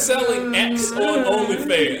 you're selling X on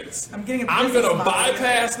OnlyFans. I'm going to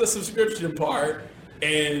bypass the subscription part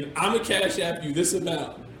and I'm going to Cash App you this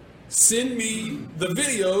amount. Send me the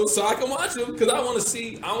videos so I can watch them because I want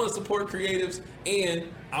to support creatives and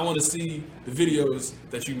I want to see the videos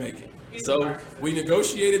that you're making. So we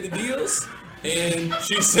negotiated the deals and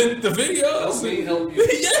she sent the videos. Help you.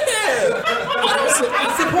 Yeah.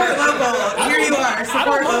 Support local. Here you are.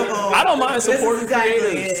 Support local. I don't mind supporting exactly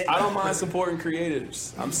creatives. it. I don't mind supporting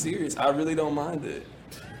creatives. I'm serious. I really don't mind it.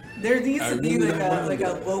 There needs to be really like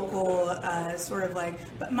a local sort of like.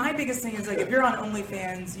 But my biggest thing is like if you're on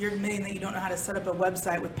OnlyFans, you're admitting that you don't know how to set up a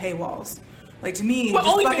website with paywalls. Like to me, but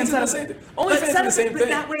just OnlyFans fucking is set the up. same thing. OnlyFans is the same thing. But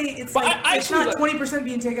that way, it's but like it's not actually, 20%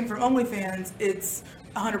 being taken from OnlyFans. It's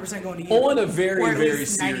 100% going to you. On a very, or at very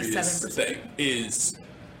least serious 97%. thing is,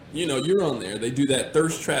 you're on there. They do that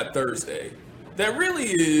Thirst Trap Thursday. That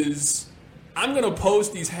really is, I'm going to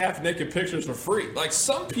post these half-naked pictures for free. Like,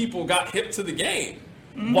 some people got hip to the game.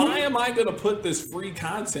 Mm-hmm. Why am I going to put this free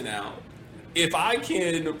content out if I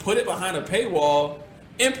can put it behind a paywall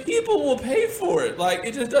and people will pay for it? Like,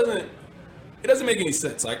 it just doesn't make any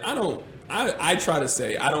sense. Like, I try to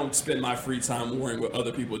say I don't spend my free time worrying what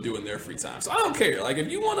other people do in their free time. So I don't care. Like,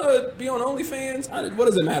 if you want to be on OnlyFans, what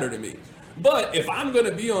does it matter to me? But if I'm going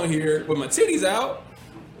to be on here with my titties out,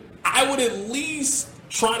 I would at least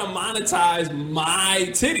try to monetize my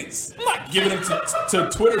titties. I'm not giving them to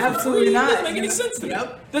Twitter for Absolutely free. not. It doesn't make any sense to me.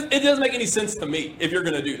 It doesn't make any sense to me if you're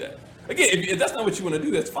going to do that. Again, if that's not what you want to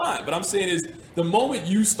do, that's fine. But I'm saying is the moment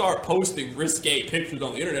you start posting risque pictures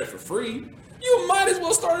on the internet for free, you might as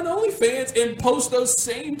well start an OnlyFans and post those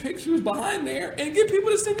same pictures behind there and get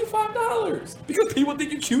people to send you $5 because people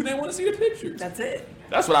think you're cute and they want to see the pictures. That's it.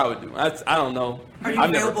 That's what I would do. I don't know. Are you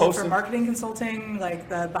available for marketing consulting, like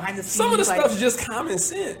the behind the scenes? Some of the stuff is just common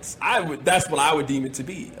sense. That's what I would deem it to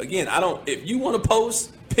be. Again, if you want to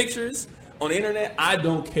post pictures on the internet, I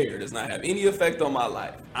don't care. It does not have any effect on my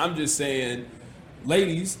life. I'm just saying,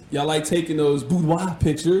 ladies, y'all like taking those boudoir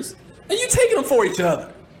pictures and you're taking them for each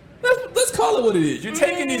other. Let's call it what it is. You're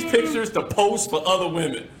taking these pictures to post for other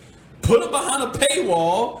women. Put them behind a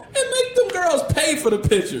paywall and make them girls pay for the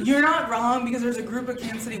pictures. You're not wrong because there's a group of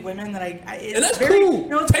Kansas City women that and that's very, cool.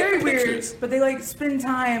 No, it's Take very pictures. weird. But they like spend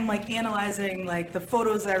time like analyzing like the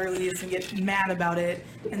photos I release and get mad about it,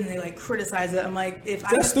 and then they like criticize it. I'm like, if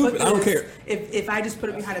I just stupid. put I don't this, care. If I just put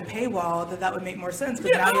it behind a paywall, that would make more sense.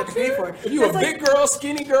 But now you have to pay for it. If you're a big girl,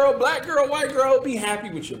 skinny girl, black girl, white girl, be happy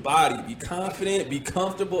with your body. Be confident. Be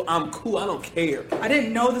comfortable. I'm cool. I don't care. I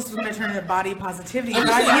didn't know this was going to turn into body positivity. But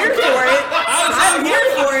I'm here for it. I'm here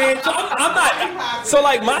for it. I'm not. So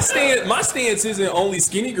like my stance isn't only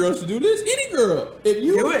skinny girls to do this. Any girl, if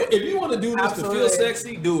you want to do this to feel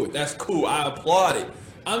sexy, do it. That's cool. I applaud it.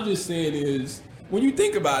 I'm just saying is when you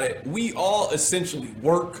think about it, we all essentially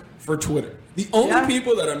work for Twitter. The only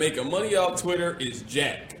people that are making money off Twitter is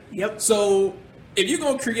Jack. Yep. So if you're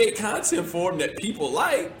gonna create content for them that people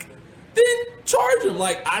like, then charge them.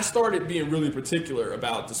 Like, I started being really particular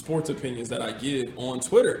about the sports opinions that I give on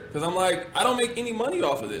Twitter because I'm like, I don't make any money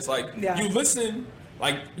off of this. Like, you listen,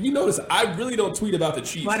 like, you notice I really don't tweet about the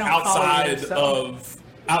Chiefs outside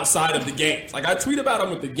of the games. Like, I tweet about them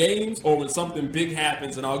with the games or when something big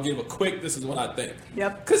happens and I'll give a quick, this is what I think.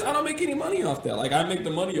 Yep. Because I don't make any money off that. Like, I make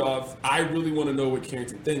the money off, I really want to know what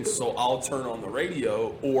Carrington thinks, so I'll turn on the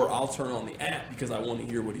radio or I'll turn on the app because I want to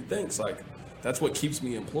hear what he thinks. Like, that's what keeps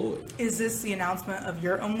me employed. Is this the announcement of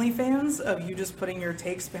your OnlyFans, of you just putting your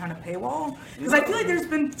takes behind a paywall? Because I feel like there's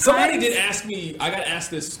been Somebody did ask me, I got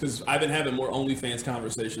asked this because I've been having more OnlyFans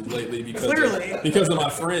conversations lately because of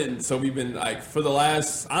my friend. So we've been like, for the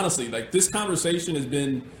last, honestly, like this conversation has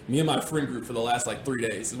been me and my friend group for the last like 3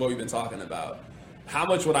 days is what we've been talking about. How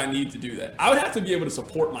much would I need to do that? I would have to be able to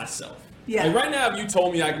support myself. Yeah. Like right now, if you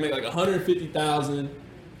told me I can make like $150,000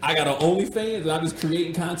 I got an OnlyFans and I'm just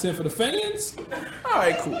creating content for the fans. All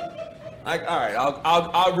right, cool. All right,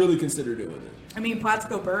 I'll really consider doing it. I mean,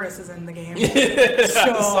 Plaxico Burress is in the game. So,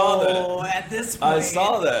 I saw that. At this point, I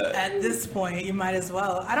saw that. At this point, you might as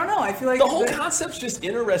well. I don't know. I feel like The whole concept's just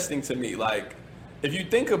interesting to me. Like, if you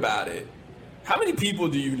think about it, how many people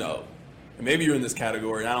do you know, and maybe you're in this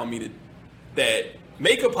category, and I don't mean it, that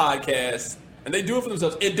make a podcast and they do it for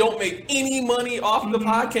themselves and don't make any money off the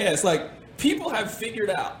podcast? Like, people have figured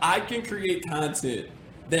out I can create content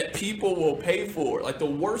that people will pay for. Like, the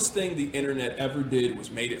worst thing the internet ever did was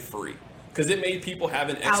made it free. Because it made people have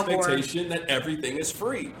an expectation that everything is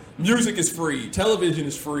free. Music is free. Television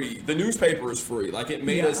is free. The newspaper is free. Like, it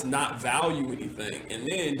made us not value anything. And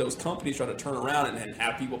then those companies try to turn around and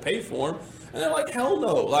have people pay for them. And they're like, hell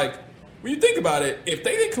no. Like, when you think about it, if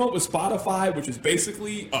they didn't come up with Spotify, which is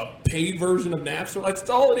basically a paid version of Napster, like,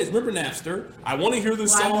 that's all it is. Remember Napster? I want to hear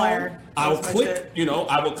this song. I will click,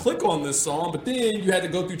 I will click on this song, but then you had to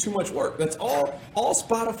go through too much work. That's all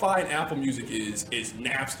Spotify and Apple Music is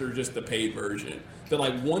Napster, just the paid version. That,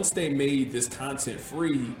 like, once they made this content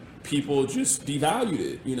free, people just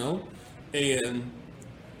devalued it, And,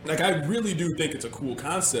 like, I really do think it's a cool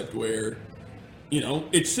concept where,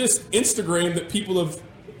 it's just Instagram that people have.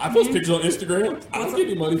 I post pictures on Instagram. I don't get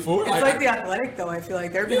any money for it. It's like The Athletic, though. I feel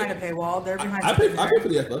like they're behind a paywall. They're behind. I pay for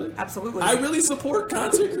The Athletic. Absolutely. I really support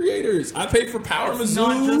content creators. I pay for Power Mizzou.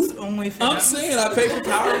 Not just OnlyFans. I'm saying I pay for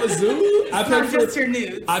Power Mizzou. I pay not for just your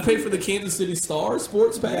news. I pay for the Kansas City Star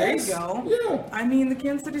Sports Pass. There you go. Yeah. I mean, the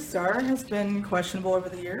Kansas City Star has been questionable over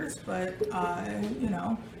the years, but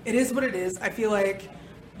it is what it is. I feel like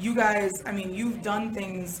you guys, I mean, you've done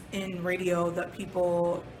things in radio that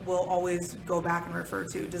people will always go back and refer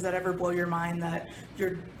to. Does that ever blow your mind that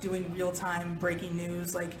you're doing real-time breaking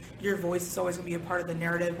news? Like, your voice is always going to be a part of the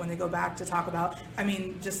narrative when they go back to talk about, I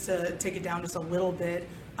mean, just to take it down just a little bit,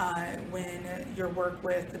 when your work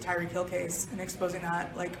with the Tyreek Hill case and exposing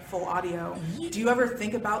that, like, full audio. Do you ever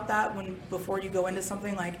think about that before you go into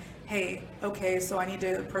something like, hey, okay, so I need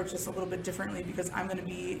to approach this a little bit differently because I'm going to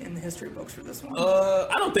be in the history books for this one?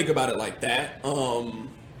 I don't think about it like that.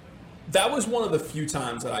 That was one of the few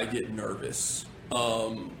times that I get nervous.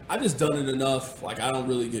 I've just done it enough. Like, I don't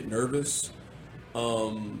really get nervous.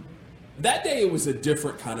 That day it was a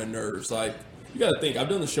different kind of nerves. Like, you got to think, I've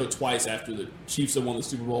done the show twice after the Chiefs have won the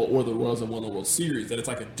Super Bowl or the Royals have won the World Series. That it's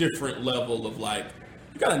like a different level of, like,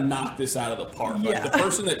 you got to knock this out of the park. Yeah. Like, the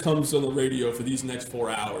person that comes on the radio for these next 4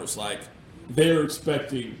 hours, like, they're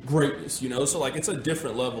expecting greatness, So, like, it's a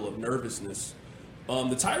different level of nervousness.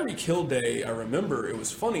 The Tyreek Hill day, I remember it was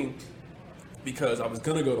funny because I was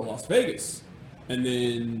going to go to Las Vegas. And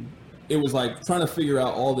then it was like trying to figure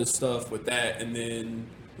out all this stuff with that. And then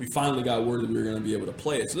we finally got word that we were going to be able to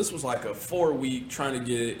play it. So this was like a 4-week trying to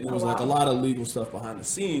get it. And it was like a lot of legal stuff behind the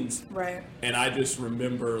scenes. Right. And I just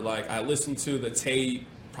remember, like, I listened to the tape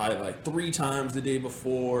probably like 3 times the day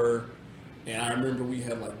before. And I remember we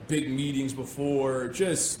had like big meetings before.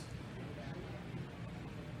 Just,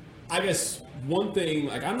 I guess one thing,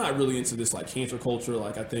 like, I'm not really into this like cancel culture.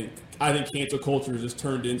 Like, I think cancel culture has just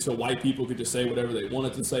turned into white people could just say whatever they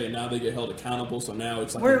wanted to say, and now they get held accountable. So now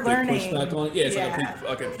it's like We're a big learning. pushback on it. Yeah, it's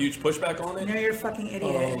like a huge pushback on it. No, you're a fucking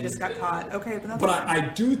idiot. You just got caught. Okay, but that's But fine. I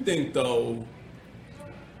do think, though,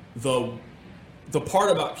 the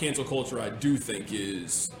part about cancel culture I do think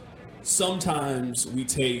is sometimes we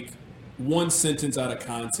take one sentence out of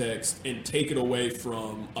context and take it away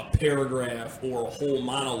from a paragraph or a whole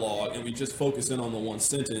monologue, and we just focus in on the one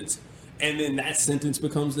sentence, and then that sentence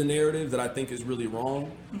becomes the narrative that I think is really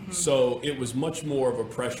wrong. Mm-hmm. So it was much more of a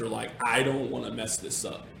pressure, like, I don't want to mess this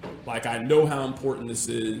up. Like, I know how important this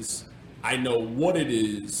is. I know what it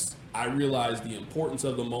is. I realize the importance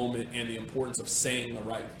of the moment and the importance of saying the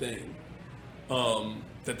right thing.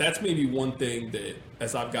 That's maybe one thing that,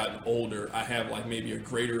 as I've gotten older, I have like maybe a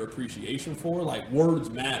greater appreciation for. Like, words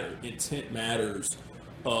matter, intent matters,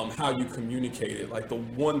 how you communicate it. Like, the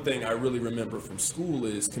one thing I really remember from school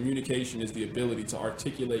is communication is the ability to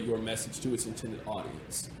articulate your message to its intended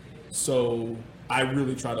audience. So I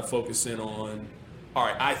really try to focus in on, all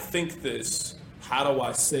right, I think this, how do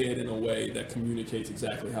I say it in a way that communicates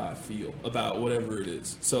exactly how I feel about whatever it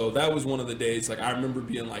is? So that was one of the days, like, I remember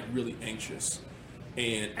being like really anxious.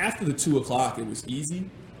 And after the 2 o'clock, it was easy,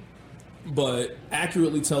 but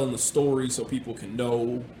accurately telling the story so people can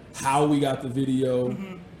know how we got the video,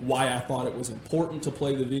 why I thought it was important to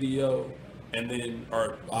play the video, and then,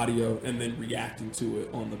 or audio, and then reacting to it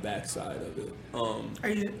on the backside of it. Are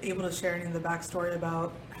you able to share any of the backstory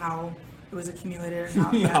about how it was accumulated or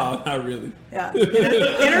not. No, not really. Yeah.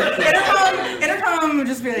 Intercom would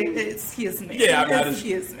just be like, he is me. Yeah, I mean,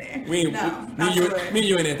 he is me. Me and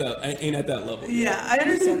you ain't at that level. Yeah, I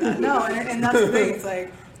understand that. No, and that's the thing. It's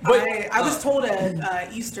like, I was told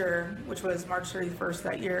at Easter, which was March 31st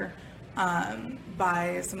that year,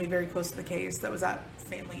 by somebody very close to the case that was at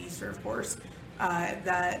family Easter, of course,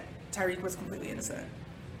 that Tyreek was completely innocent.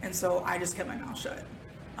 And so I just kept my mouth shut.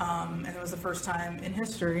 And it was the first time in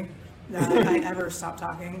history that I ever stopped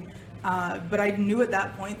talking. But I knew at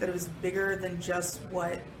that point that it was bigger than just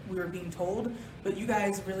what we were being told. But you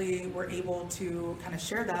guys really were able to kind of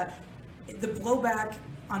share that. The blowback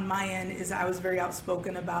on my end is I was very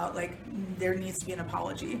outspoken about, like, there needs to be an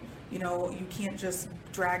apology. You know, you can't just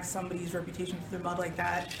drag somebody's reputation through the mud like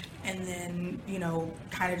that and then, you know,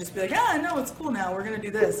 kind of just be like, no, it's cool now, we're going to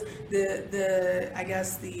do this. I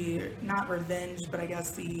guess not revenge, but I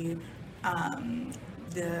guess the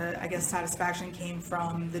satisfaction came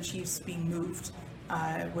from the Chiefs being moved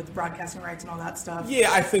with broadcasting rights and all that stuff.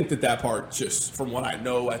 Yeah, I think that part, just from what I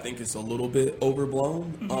know, I think is a little bit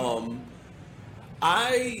overblown. Mm-hmm.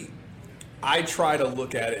 I try to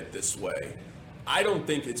look at it this way. I don't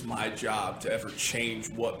think it's my job to ever change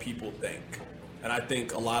what people think. And I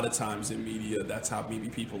think a lot of times in media, that's how maybe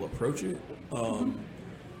people approach it.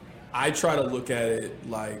 I try to look at it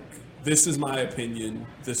like, this is my opinion.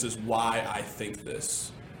 This is why I think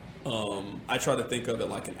this. I try to think of it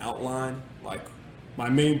like an outline. Like, my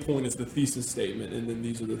main point is the thesis statement, and then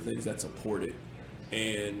these are the things that support it.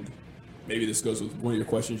 And maybe this goes with one of your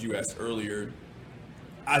questions you asked earlier.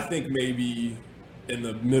 I think maybe in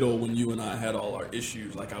the middle when you and I had all our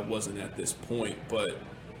issues, like, I wasn't at this point, but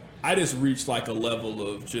I just reached like a level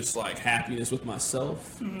of just like happiness with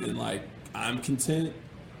myself and like I'm content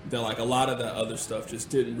that like a lot of that other stuff just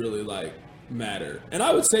didn't really like matter. And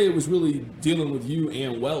I would say it was really dealing with you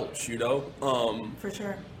and Welch, you know? For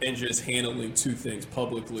sure. And just handling two things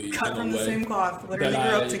publicly. Cut from the same cloth, literally grew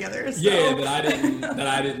up together. So. Yeah, that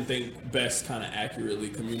I didn't think best kind of accurately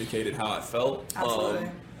communicated how I felt.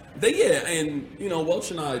 Absolutely. And you know,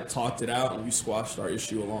 Welch and I talked it out and we squashed our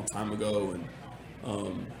issue a long time ago. And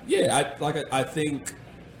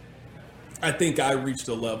I think I reached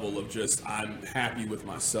a level of just, I'm happy with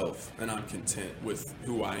myself and I'm content with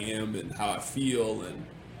who I am and how I feel. And,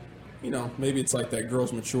 you know, maybe it's like that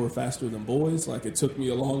girls mature faster than boys. Like, it took me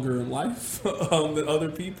a longer in life than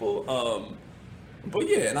other people. But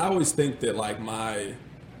yeah, and I always think that like my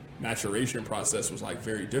maturation process was like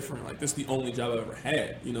very different. Like, this is the only job I've ever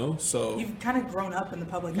had, you know? So you've kind of grown up in the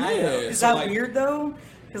public eye. Yeah, Is so that like, weird though?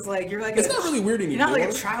 Because like you're like it's not really weird anymore. You're not like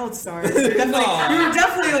a child star. You're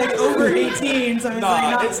definitely like over 18, so it's like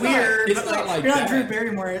not weird. It's not like you're that. not Drew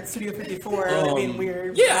Barrymore at Studio 54 being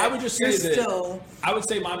weird. Yeah, I would just say that I would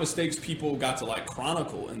say my mistakes people got to like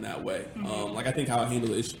chronicle in that way. Like, I think how I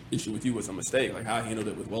handled the issue with you was a mistake. Like, how I handled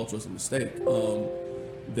it with Welch was a mistake.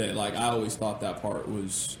 That like I always thought that part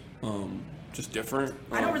was just different.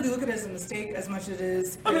 I don't really look at it as a mistake as much as it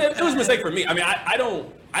is. I mean, it was a mistake for me. I mean, I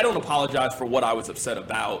don't apologize for what I was upset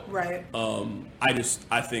about. Right.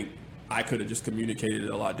 I think I could have just communicated it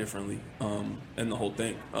a lot differently, and the whole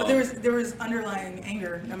thing. But there was underlying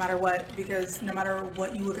anger, no matter what, because no matter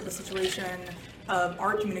what you look at the situation of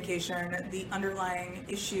our communication, the underlying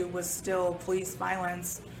issue was still police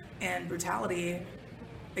violence and brutality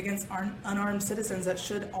against unarmed citizens that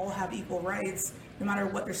should all have equal rights, no matter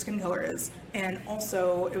what their skin color is. And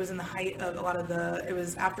also, it was in the height of it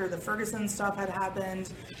was after the Ferguson stuff had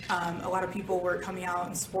happened. A lot of people were coming out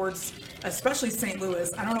in sports, especially St. Louis.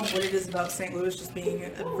 I don't know what it is about St. Louis just being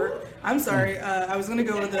I'm sorry, I was going to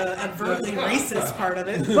go with the overtly racist part of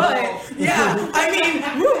it, but yeah, I mean,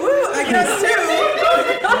 I guess too.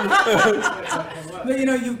 But you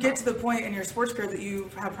know, you get to the point in your sports career that you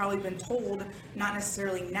have probably been told, not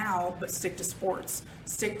necessarily now, but stick to sports.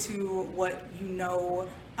 Stick to what you know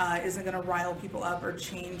isn't going to rile people up or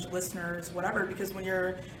change listeners, whatever, because when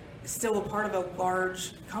you're still a part of a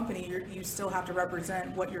large company, you still have to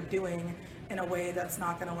represent what you're doing in a way that's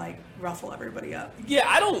not going to like ruffle everybody up. Yeah,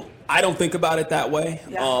 I don't think about it that way.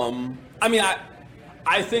 Yeah. I mean,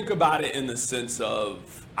 I think about it in the sense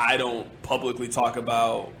of I don't publicly talk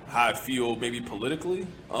about how I feel maybe politically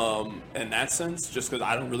in that sense, just because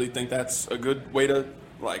I don't really think that's a good way to,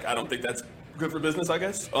 like, I don't think that's good for business, I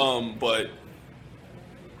guess. But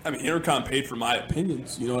I mean, Intercom paid for my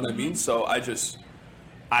opinions, you know what I mean? So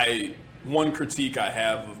one critique I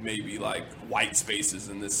have of maybe like white spaces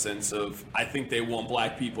in this sense of, I think they want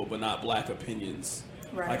black people, but not black opinions.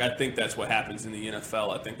 Right. Like, I think that's what happens in the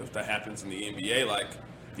NFL. I think that happens in the NBA. Like,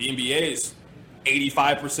 the NBA is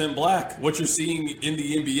 85% black. What you're seeing in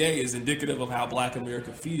the NBA is indicative of how black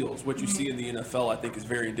America feels. What you see in the NFL, I think, is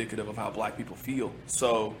very indicative of how black people feel.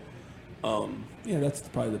 So, yeah, that's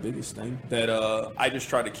probably the biggest thing that I just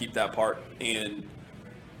try to keep that part. And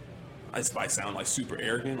this might sound like super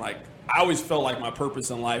arrogant. Like, I always felt like my purpose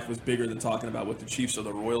in life was bigger than talking about what the Chiefs or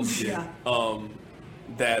the Royals did.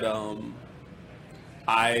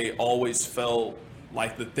 I always felt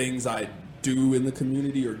like the things I do in the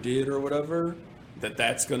community or did or whatever,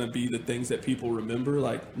 that's going to be the things that people remember.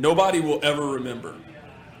 Like, nobody will ever remember.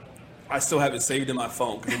 I still have it saved in my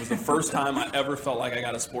phone because it was the first time I ever felt like I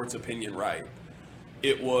got a sports opinion right.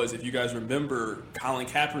 It was, if you guys remember, Colin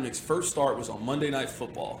Kaepernick's first start was on Monday Night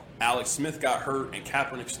Football. Alex Smith got hurt and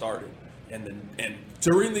Kaepernick started. And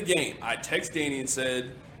during the game, I texted Danny and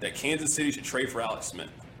said that Kansas City should trade for Alex Smith.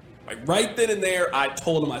 Like, right then and there, I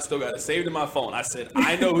told him, I still got it saved in my phone. I said,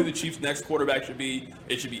 I know who the Chiefs' next quarterback should be.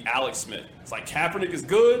 It should be Alex Smith. It's like, Kaepernick is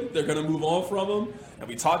good. They're going to move on from him. And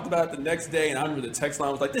we talked about it the next day, and I remember the text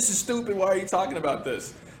line was like, this is stupid. Why are you talking about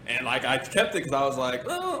this? And, like, I kept it because I was like,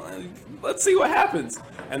 well, let's see what happens.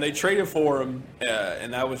 And they traded for him,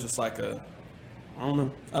 and that was just like I don't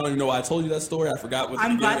know. I don't even know why I told you that story. I forgot what the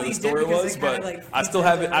beginning of the story was, but I still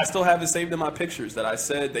have it. I still have it saved in my pictures that I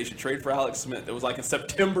said they should trade for Alex Smith. It was like in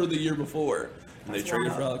September the year before, and they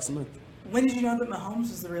traded for Alex Smith. When did you know that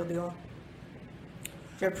Mahomes was the real deal? Do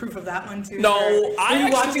you have proof of that one too? No, were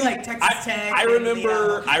you watching like Texas Tech? I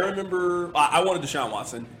remember. I wanted Deshaun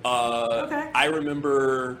Watson. Okay. I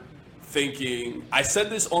remember thinking. I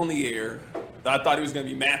said this on the air. I thought he was going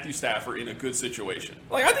to be Matthew Stafford in a good situation.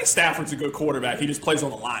 Like, I think Stafford's a good quarterback. He just plays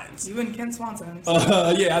on the Lions. You and Ken Swanson.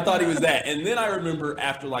 Yeah, I thought he was that. And then I remember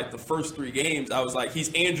after, like, the first 3 games, I was like,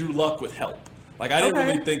 he's Andrew Luck with help. Like, I didn't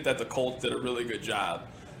really think that the Colts did a really good job.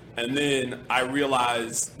 And then I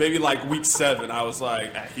realized maybe, like, week 7, I was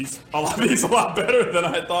like, he's a lot better than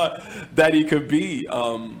I thought that he could be.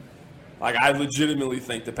 Like, I legitimately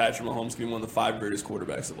think that Patrick Mahomes can be one of the 5 greatest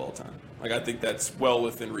quarterbacks of all time. Like, I think that's well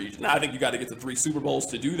within reach. Now, I think you got to get to 3 Super Bowls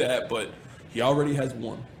to do that, but he already has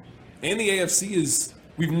 1. And the AFC is,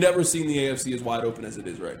 we've never seen the AFC as wide open as it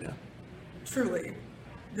is right now. Truly.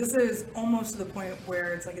 This is almost to the point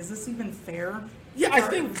where it's like, is this even fair? Yeah, I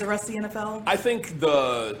think the rest of the NFL? I think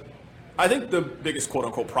the biggest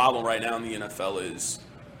quote-unquote problem right now in the NFL is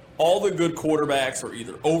all the good quarterbacks are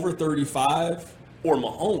either over 35 or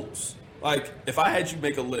Mahomes. Like, if I had you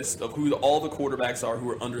make a list of who all the quarterbacks are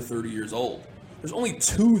who are under 30 years old, there's only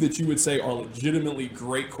 2 that you would say are legitimately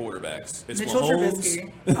great quarterbacks. It's Mitchell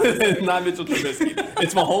Mahomes, Trubisky. not Mitchell Trubisky.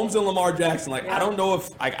 It's Mahomes and Lamar Jackson. Like, I don't know if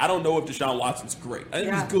Deshaun Watson's great. I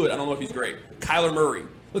think he's good. I don't know if he's great. Kyler Murray.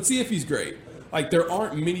 Let's see if he's great. Like, there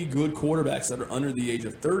aren't many good quarterbacks that are under the age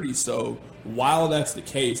of 30. So while that's the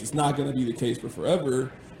case, it's not going to be the case for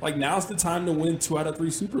forever. Like, now's the time to win 2 out of 3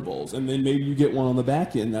 Super Bowls, and then maybe you get one on the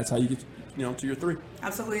back end. That's how you get, to your 3.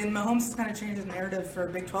 Absolutely, and Mahomes has kind of changed the narrative for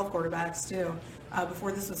Big 12 quarterbacks too.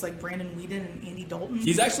 Before this was like Brandon Weeden and Andy Dalton.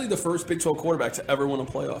 He's actually the first Big 12 quarterback to ever win a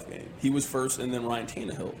playoff game. He was first, and then Ryan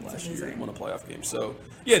Tannehill last year won a playoff game. So,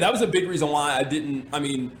 yeah, that was a big reason why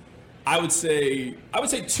I would say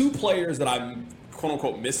 2 players that I'm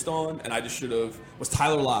quote-unquote missed on, and I just should have, was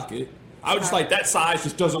Tyler Lockett. I was just like, that size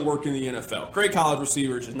just doesn't work in the NFL. Great college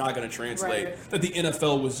receiver is just not going to translate. Right. That the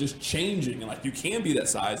NFL was just changing, and like, you can be that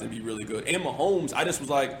size and be really good. And Mahomes, I just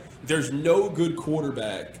was like, there's no good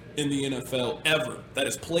quarterback in the NFL ever that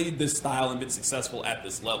has played this style and been successful at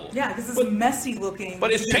this level. Yeah, because it's messy looking.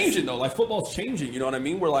 But it's changing though. Like, football's changing. You know what I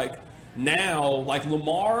mean? We're like, now, like,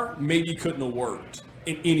 Lamar maybe couldn't have worked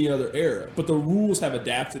in any other era, but the rules have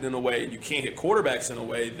adapted in a way, and you can't hit quarterbacks in a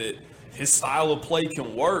way that his style of play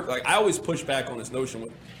can work. Like, I always push back on this notion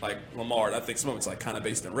with, like, Lamar, and I think some of it's, like, kind of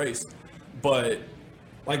based in race. But,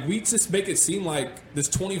 like, we just make it seem like this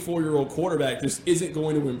 24-year-old quarterback just isn't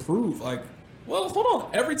going to improve. Like, well, hold on.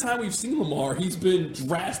 Every time we've seen Lamar, he's been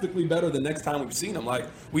drastically better the next time we've seen him. Like,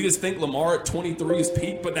 we just think Lamar at 23 is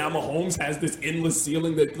peak, but now Mahomes has this endless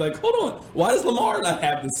ceiling that, like, hold on. Why does Lamar not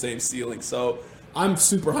have the same ceiling? So, I'm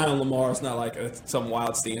super high on Lamar. It's not like some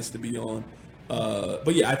wild stance to be on.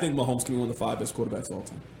 But yeah, I think Mahomes can be one of the 5 best quarterbacks of all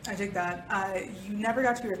time. I take that. You never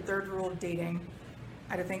got to your 3rd rule of dating.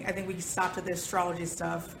 I think we stopped at the astrology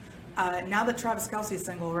stuff. Now that Travis Kelce's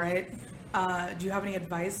single, right? Do you have any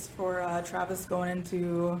advice for Travis going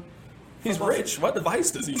into? He's rich. What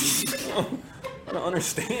advice does he need? I don't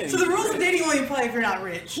understand. So the rules of dating only apply if you're not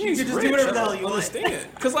rich. You can just rich. do whatever the hell you want. Understand?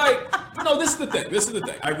 Because, like, no, this is the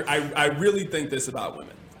thing. I really think this about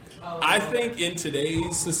women. I think in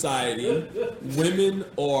today's society, women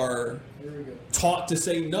are taught to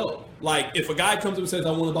say no. Like, if a guy comes up and says,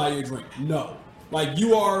 I want to buy you a drink, no. Like,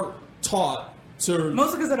 you are taught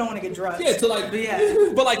Mostly because I don't want to get drugged. Yeah, to like,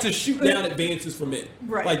 but but like to shoot down advances from it.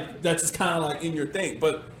 Right. Like that's kind of like in your thing.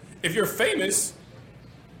 But if you're famous,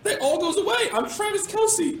 that all goes away. I'm Travis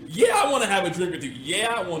Kelce. Yeah, I want to have a drink with you.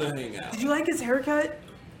 Yeah, I want to hang out. Did you like his haircut?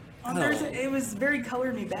 On I don't- Thursday? It was very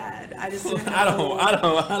color me bad. I just didn't I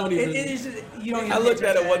don't even. It is just, you don't even I looked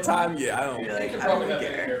at it one it. time. Yeah, I don't. You're like, I Probably don't have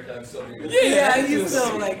care. a haircut and still be good. Yeah, it's you just-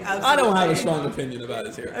 still like. I don't have a absolutely. strong opinion about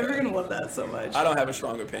his hair. I'm gonna love that so much. I don't have a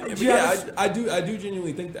strong opinion. But Do you yeah, have I do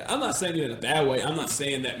genuinely think that. I'm not saying it in a bad way. I'm not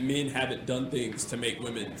saying that men haven't done things to make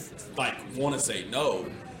women like want to say no.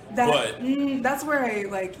 But That's where I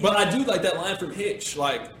like. But I do like that line from Hitch.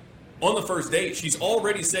 Like on the first date, she's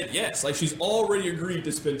already said yes. Like she's already agreed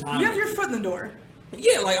to spend time. You have with your you. foot in the door.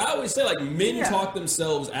 Yeah, like I always say, like men Yeah. talk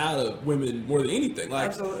themselves out of women more than anything. Like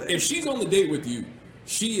Absolutely. if she's on the date with you,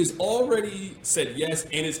 she is already said yes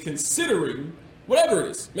and is considering whatever it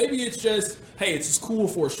is. Maybe it's just, hey, it's just cool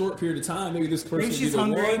for a short period of time. Maybe this person Maybe will she's be the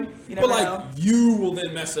hungry. one. You But never like know. you will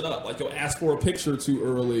then mess it up. Like you'll ask for a picture too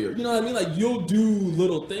early, or you know what I mean. Like you'll do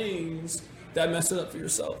little things that mess it up for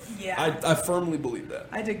yourself. Yeah. I firmly believe that.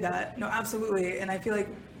 I dig that. No, absolutely. And I feel like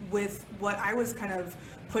with what I was kind of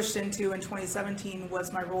pushed into in 2017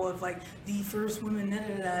 was my role of like the first woman,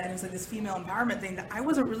 and it's like this female empowerment thing that I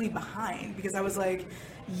wasn't really behind because I was like,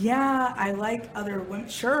 yeah, I like other women.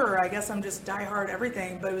 Sure, I guess I'm just diehard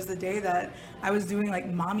everything. But it was the day that I was doing like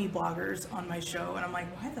mommy bloggers on my show, and I'm like,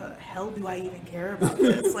 why the hell do I even care about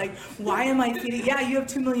this? Like, why am I feeding? Yeah, you have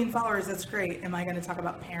 2 million followers. That's great. Am I going to talk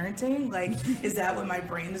about parenting? Like, is that what my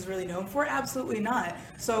brand is really known for? Absolutely not.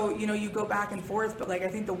 So, you know, you go back and forth. But like, I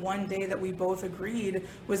think the one day that we both agreed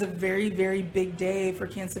was a very, very big day for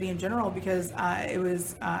Kansas City in general because it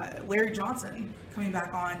was Larry Johnson coming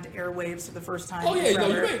back on to airwaves for the first time. Oh, yeah, no,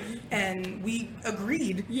 you forever. made- And we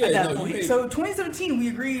agreed Yeah, at that no, you point. made- So 2017, we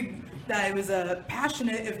agreed that it was a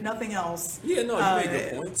passionate, if nothing else. Yeah, no, you make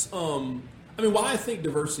good points. I mean, why I think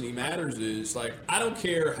diversity matters is like I don't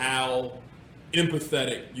care how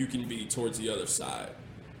empathetic you can be towards the other side.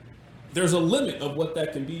 There's a limit of what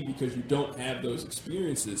that can be because you don't have those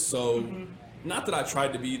experiences. So, not that I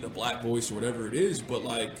tried to be the black voice or whatever it is, but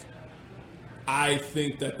like I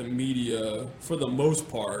think that the media, for the most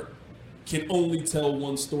part, can only tell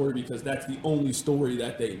one story because that's the only story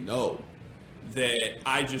that they know. That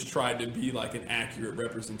I just tried to be like an accurate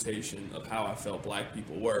representation of how I felt black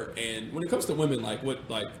people were. And when it comes to women,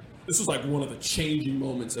 this was like one of the changing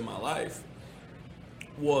moments in my life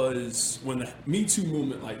was when the Me Too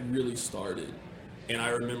movement like really started. And I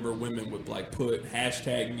remember women would like put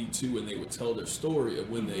hashtag Me Too and they would tell their story of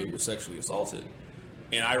when they were sexually assaulted.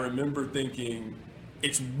 And I remember thinking,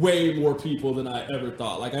 it's way more people than I ever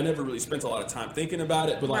thought. Like I never really spent a lot of time thinking about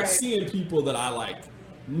it, but like Right. seeing people that I like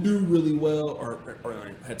knew really well or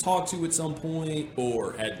had talked to at some point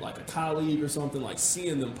or had like a colleague or something, like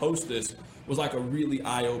seeing them post this was like a really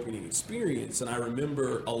eye-opening experience. And I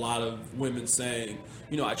remember a lot of women saying,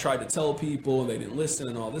 you know, I tried to tell people and they didn't listen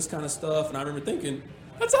and all this kind of stuff. And I remember thinking,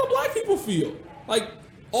 that's how black people feel. Like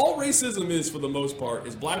all racism is, for the most part,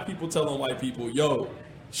 is black people telling white people, yo,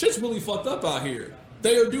 shit's really fucked up out here.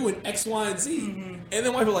 They are doing X, Y, and Z. And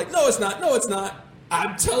then white people are like, no, it's not. No, it's not.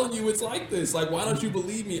 I'm telling you it's like this. Like, why don't you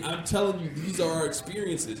believe me? I'm telling you these are our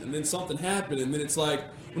experiences. And then something happened. And then it's like,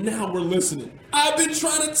 well, now we're listening. I've been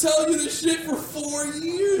trying to tell you this shit for 4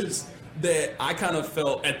 years. That I kind of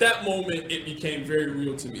felt, at that moment, it became very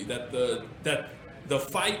real to me. That the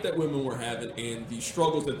fight that women were having and the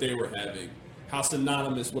struggles that they were having, how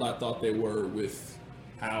synonymous what I thought they were with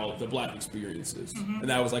how the black experience is. And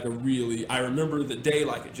that was like I remember the day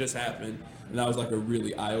like it just happened, and that was like a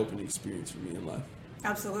really eye-opening experience for me in life.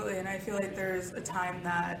 Absolutely, and I feel like there's a time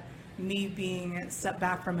that me being stepped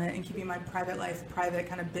back from it and keeping my private life private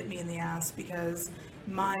kind of bit me in the ass because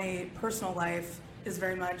my personal life is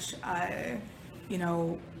very much,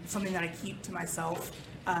 something that I keep to myself.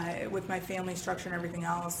 With my family structure and everything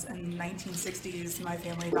else, in the 1960s, my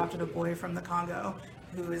family adopted a boy from the Congo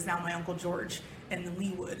who is now my Uncle George in the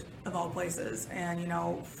Leawood, of all places. And,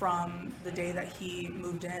 from the day that he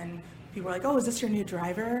moved in, people were like, oh, is this your new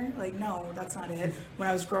driver? Like, no, that's not it. When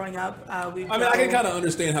I was growing up, I can kind of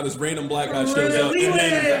understand how this random black guy shows up, Leawood,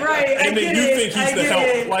 and then you think he's the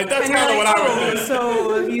help. Like, that's kind of what I would think.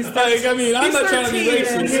 So he's Like, I mean, I'm not trying to be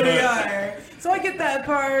 13 and racist, here we but- are. So I get that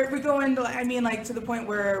part. We go into, to the point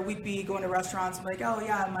where we'd be going to restaurants and like, oh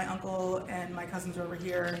yeah, my uncle and my cousins are over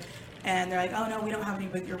here. And they're like, oh no, we don't have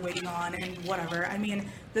anybody you're waiting on and whatever. I mean,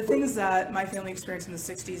 the things that my family experienced in the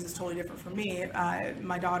 60s is totally different from me.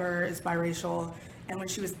 My daughter is biracial. And when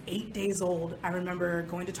she was 8 days old, I remember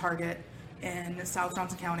going to Target in South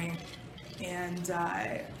Johnson County. And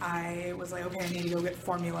I was like, okay, I need to go get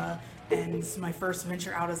formula. and this is my first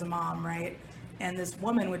venture out as a mom, right? And this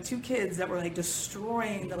woman with 2 kids that were like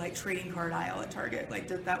destroying the like trading card aisle at Target, like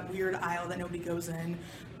that weird aisle that nobody goes in,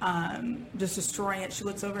 just destroying it. She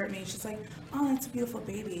looks over at me and she's like, "Oh, that's a beautiful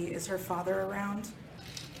baby. Is her father around?"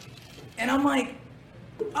 And I'm like,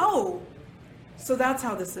 "Oh, so that's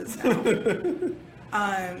how this is now."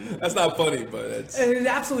 That's not funny, but it's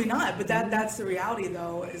Absolutely not. But that's the reality,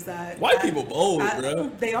 though, is that white people bold, bro.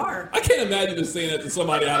 They are. I can't imagine just saying that to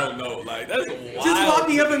somebody I don't know. Like that's wild. Just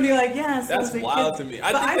walking up and be like, "Yes." That's wild to me.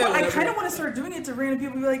 I kind of want to start doing it to random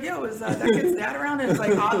people. Be like, "Yo, is that kid's dad around?" And it's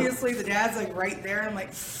like obviously the dad's like right there. I'm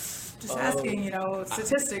like, just asking,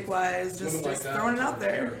 statistic wise, just throwing it out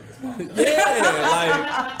there. Yeah,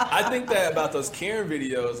 like I think that about those Karen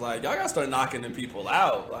videos. Like y'all gotta start knocking them people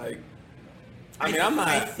out. Like. I mean, I'm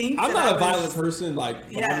not a violent person. Like,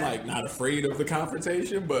 I'm like not afraid of the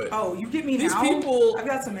confrontation. But oh, you get me these now. People, I've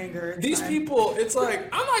got some anger. People, it's like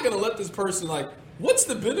I'm not gonna let this person. Like, what's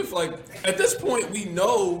the benefit? Like, at this point, we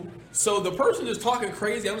know. So the person is talking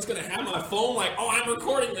crazy. I'm just gonna have my phone. Like, oh, I'm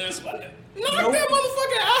recording this. Knock that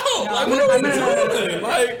motherfucker out. No, like, what are we doing?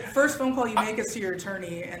 Like, first phone call you make is to your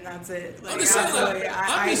attorney, and that's it. Like, I'm just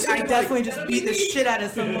saying, I definitely just beat the shit out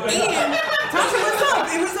of someone. Tasha, what's up?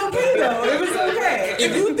 It was okay though. It was okay.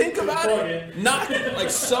 If you think about it, like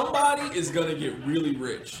somebody is gonna get really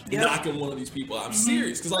rich knocking one of these people out. I'm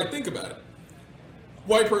serious, because like think about it.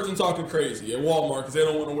 White person talking crazy at Walmart because they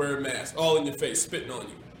don't want to wear a mask, all in your face, spitting on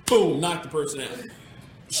you. Boom, knock the person out.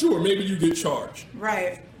 Sure, maybe you get charged.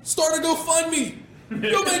 Right. Start a GoFundMe.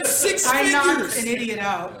 You'll make 6 I figures. knocked an idiot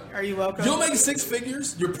out. Are you welcome? You'll make 6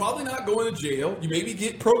 figures. You're probably not going to jail. You maybe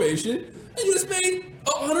get probation. And you just made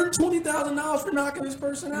 $120,000 for knocking this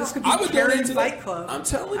person out. This could be Karen Fight Club. I'm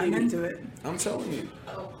telling you. I'm into it. I'm telling you.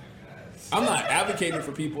 I'm not advocating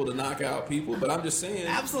for people to knock out people, but I'm just saying.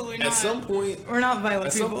 Absolutely not. At some point, we're not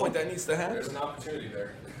violent people. At some point, that needs to happen. There's an opportunity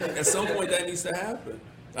there. At some point, that needs to happen.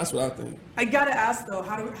 That's what I think. I gotta ask though,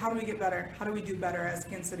 how do we get better? How do we do better as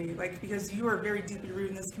Kansas City? Like, because you are very deeply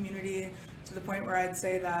rooted in this community to the point where I'd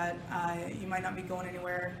say that you might not be going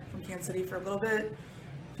anywhere from Kansas City for a little bit.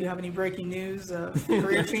 If you have any breaking news of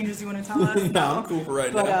career changes you want to tell us, no, I'm cool for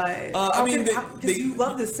right now. I mean, because you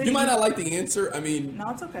love this city. You might not like the answer. I mean,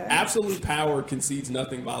 no, it's okay. Absolute power concedes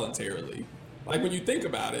nothing voluntarily. Like when you think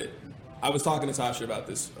about it, I was talking to Tasha about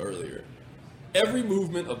this earlier. Every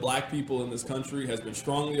movement of black people in this country has been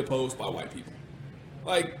strongly opposed by white people.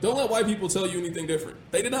 Like, don't let white people tell you anything different.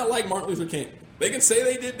 They did not like Martin Luther King. They can say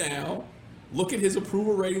they did now. Look at his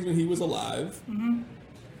approval ratings when he was alive. Mm-hmm.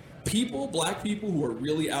 Black people who are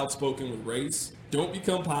really outspoken with race don't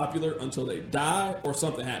become popular until they die or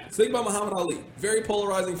something happens. Think about Muhammad Ali. Very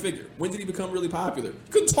polarizing figure. When did he become really popular?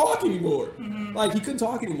 He couldn't talk anymore. Mm-hmm. Like, he couldn't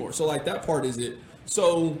talk anymore. So, like, that part is it.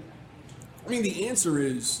 So, I mean, the answer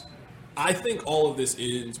is, I think all of this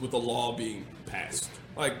ends with a law being passed.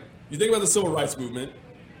 Like, you think about the civil rights movement,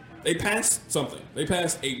 they passed something. They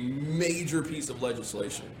passed a major piece of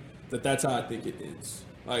legislation that's how I think it ends.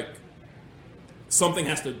 Like, something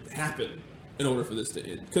has to happen in order for this to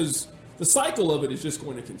end. Because the cycle of it is just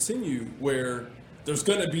going to continue where there's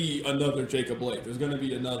going to be another Jacob Blake. There's going to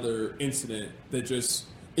be another incident that just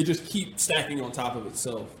keeps stacking on top of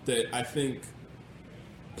itself that I think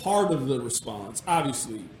part of the response,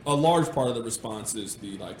 obviously, a large part of the response is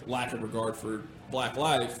the lack of regard for black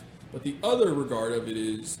life, but the other regard of it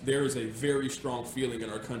is there is a very strong feeling in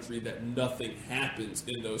our country that nothing happens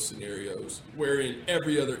in those scenarios, where in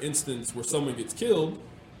every other instance where someone gets killed,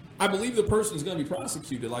 I believe the person is going to be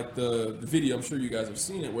prosecuted. Like the video, I'm sure you guys have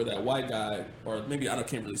seen it, where that white guy, or maybe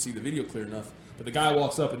can't really see the video clear enough, but the guy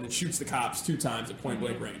walks up and then shoots the cops 2 times at point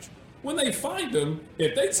blank range. When they find them,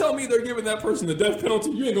 if they tell me they're giving that person the death penalty,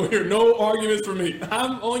 you ain't gonna hear no arguments from me.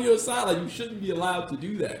 I'm on your side. Like, you shouldn't be allowed to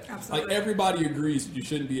do that. Absolutely. Like, everybody agrees that you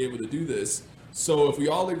shouldn't be able to do this. So if we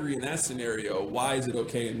all agree in that scenario, why is it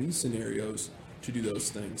okay in these scenarios to do those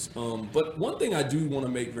things? But one thing I do want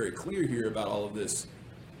to make very clear here about all of this,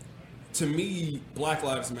 to me, Black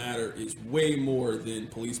Lives Matter is way more than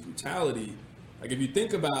police brutality. Like, if you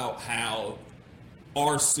think about how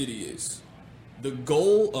our city is, the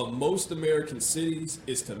goal of most American cities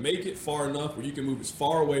is to make it far enough where you can move as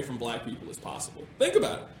far away from black people as possible. Think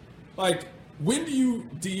about it. Like, when do you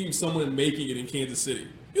deem someone making it in Kansas City?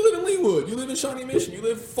 You live in Leawood, you live in Shawnee Mission, you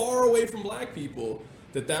live far away from black people.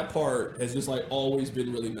 That part has just always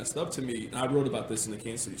been really messed up to me. And I wrote about this in the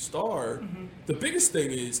Kansas City Star. Mm-hmm. The biggest thing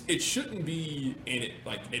is it shouldn't be an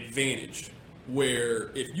advantage where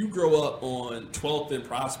if you grow up on 12th and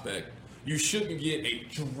Prospect, you shouldn't get a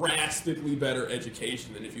drastically better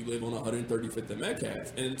education than if you live on 135th and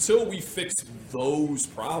Metcalf. And until we fix those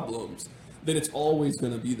problems, then it's always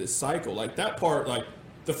going to be this cycle. Like that part, like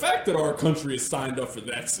the fact that our country is signed up for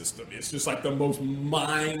that system, it's just like the most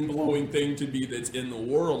mind-blowing thing to be that's in the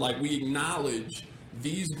world. Like we acknowledge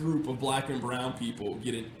these group of black and brown people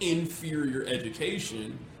get an inferior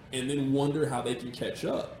education and then wonder how they can catch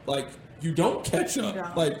up. Like you don't catch up.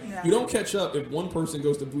 You don't catch up if one person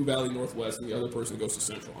goes to Blue Valley Northwest and the other person goes to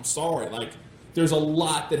Central. I'm sorry. Like there's a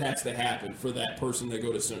lot that has to happen for that person to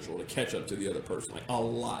go to Central to catch up to the other person. Like a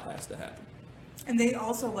lot has to happen. And they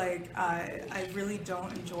also I really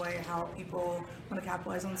don't enjoy how people want to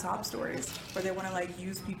capitalize on sob stories, where they want to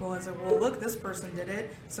use people as well, look, this person did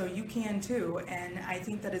it, so you can too. And I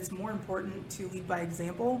think that it's more important to lead by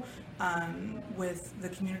example with the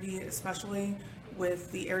community, especially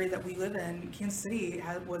with the area that we live in. Kansas City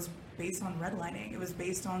was based on redlining. It was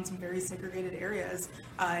based on some very segregated areas.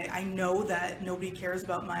 I know that nobody cares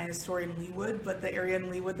about my story in Leawood, but the area in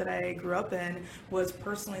Leawood that I grew up in was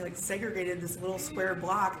personally segregated, this little square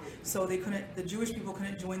block, so the Jewish people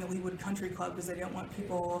couldn't join the Leawood Country Club because they didn't want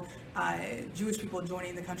Jewish people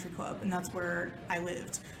joining the country club, and that's where I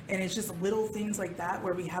lived. And it's just little things like that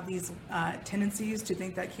where we have these tendencies to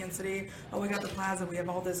think that Kansas City, we got the plaza, we have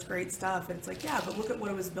all this great stuff, and it's yeah, but look at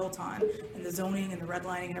what it was built on, and the zoning and the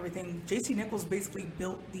redlining and everything. J.C. Nichols basically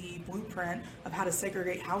built the blueprint of how to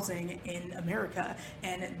segregate housing in America,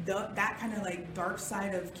 and that kind of dark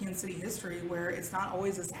side of Kansas City history, where it's not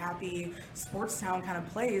always this happy sports town kind of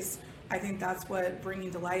place. I think that's what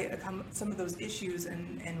bringing to light some of those issues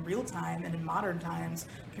in real time and in modern times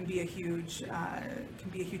can be a huge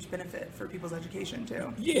benefit for people's education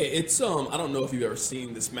too. Yeah, it's I don't know if you've ever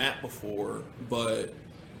seen this map before, but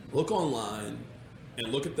look online and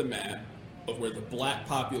look at the map of where the black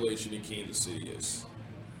population in Kansas City is,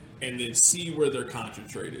 and then see where they're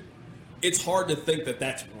concentrated. It's hard to think that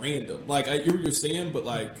that's random. I hear what you're saying, but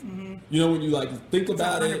when you think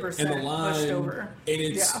about it and the line, and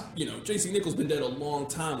it's J.C. Nichols been dead a long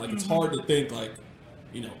time. It's hard to think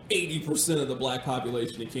 80% of the black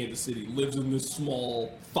population in Kansas City lives in this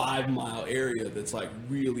small 5-mile area that's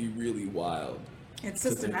really, really wild. It's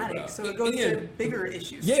systematic, so it goes to bigger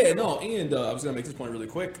issues. Yeah, no, and I was gonna make this point really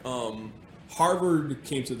quick. Harvard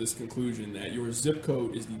came to this conclusion that your zip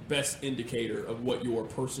code is the best indicator of what your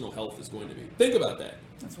personal health is going to be. Think about that.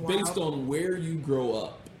 That's wild. Based on where you grow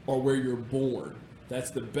up or where you're born,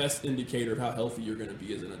 that's the best indicator of how healthy you're going to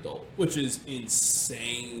be as an adult, which is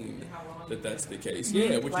insane that that's the case.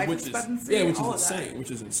 Yeah,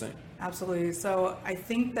 which is insane. Absolutely. So I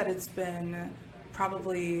think that it's been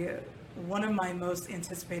probably one of my most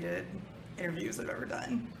anticipated interviews I've ever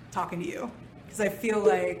done, talking to you, because I feel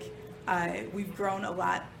like we've grown a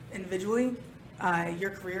lot individually. Your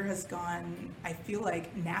career has gone, I feel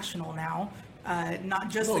like, national now. Not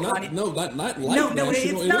just not like no, national.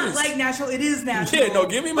 It's not like national. It is national. Yeah, no,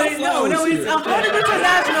 give me my flowers. No, it's 100%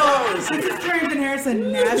 national. This is Carrington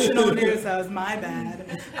Harrison, national news. That was my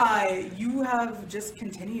bad. You have just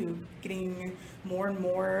continued getting more and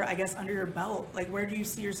more, I guess, under your belt. Where do you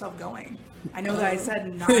see yourself going? I know that I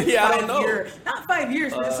said not 5 years, not 5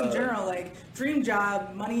 years, but just in general, dream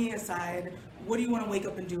job, money aside, what do you want to wake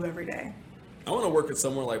up and do every day? I want to work at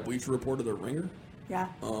somewhere like Bleacher Report or The Ringer. Yeah.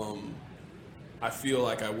 I feel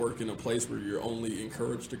like I work in a place where you're only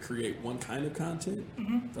encouraged to create one kind of content.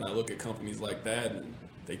 Mm-hmm. But I look at companies like that, and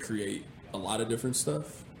they create a lot of different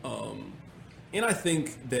stuff. And I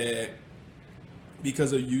think that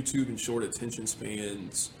because of YouTube and short attention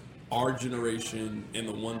spans, our generation and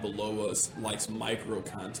the one below us likes micro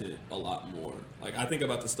content a lot more. I think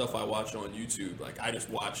about the stuff I watch on YouTube. I just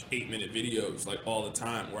watch 8-minute videos all the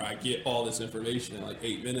time, where I get all this information in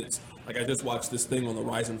 8 minutes. I just watched this thing on the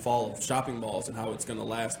rise and fall of shopping malls and how it's going to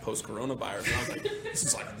last post coronavirus. And I was like, this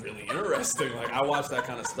is really interesting. I watch that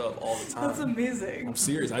kind of stuff all the time. That's amazing. I'm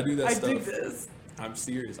serious. I do that stuff. I dig this. I'm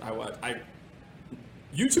serious.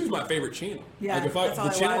 YouTube's my favorite channel. Yeah, the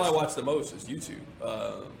channel I watch the most is YouTube.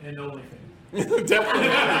 And OnlyFans. Definitely.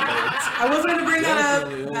 I wasn't going to bring that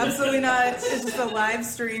up. Absolutely not. It's just a live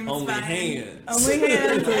stream. It's Only fine. hands. Only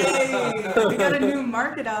hands. Hey, we got a new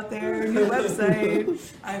market out there, a new website.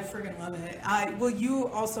 I freaking love it. Well, you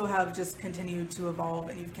also have just continued to evolve,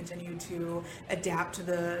 and you've continued to adapt to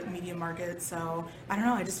the media market. So I don't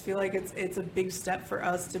know. I just feel like it's a big step for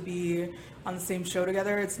us to be on the same show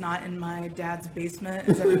together. It's not in my dad's basement,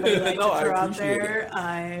 as everybody likes No, to throw I out appreciate there.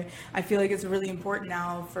 I feel like it's really important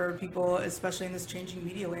now for people, especially in this changing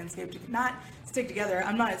media landscape, to not stick together.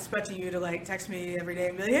 I'm not expecting you to like text me every day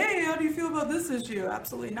and be like, hey, how do you feel about this issue?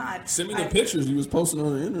 Absolutely not. Send me the pictures you was posting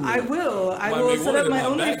on the internet. I will. I Might will make set one up of my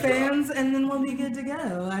them my OnlyFans, and then we'll be good to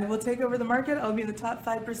go. I will take over the market. I'll be in the top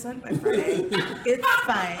 5% by Friday. It's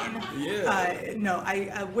fine. Yeah. No,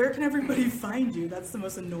 where can everybody find you? That's the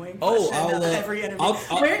most annoying question of every interview.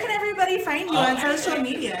 Where can everybody find you on social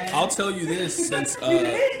media? I'll tell you this since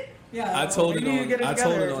Yeah, I told it on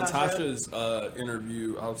Tasha. Tasha's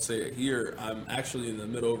interview. I'll say it here. I'm actually in the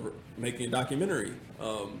middle of making a documentary.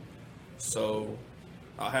 So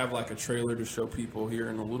I'll have like a trailer to show people here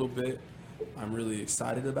in a little bit. I'm really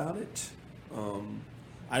excited about it.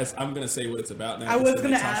 I'm gonna say what it's about now. I was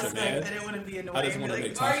gonna ask. I didn't want to be annoying. I just want to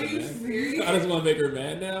make Are Tasha you mad. serious? I just want to make her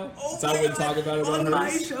mad now. Oh So I wouldn't talk about it on on my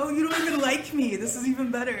hers. show. You don't even like me. This is even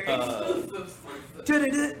better.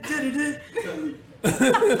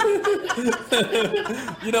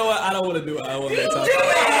 You know what? I don't want to do it. I don't want to talk Do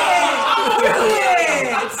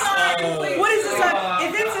it! What is this?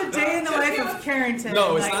 If it's a day in the life of Carrington,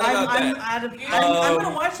 No, it's like, not about I'm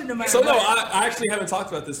gonna watch it no matter So no, what. I actually haven't talked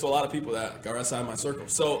about this to a lot of people that are outside my circle.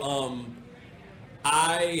 So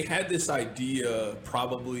I had this idea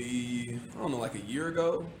probably, I don't know, like a year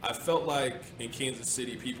ago. I felt like in Kansas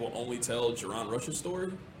City, people only tell Jerron Rush's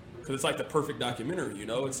story because it's like the perfect documentary, you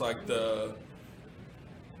know? It's like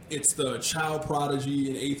it's the child prodigy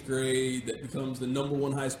in 8th grade that becomes the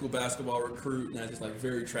 #1 high school basketball recruit and has this like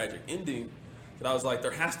very tragic ending. That I was like,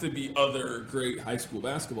 there has to be other great high school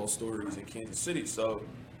basketball stories in Kansas City. So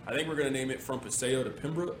I think we're going to name it From Paseo to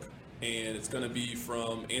Pembroke. And it's going to be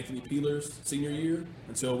from Anthony Peeler's senior year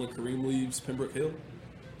until when Kareem leaves Pembroke Hill.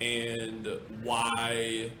 And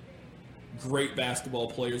why great basketball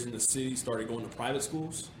players in the city started going to private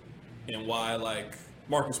schools. And why, like,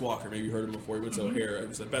 Marcus Walker, maybe you heard him before, he went to O'Hara. He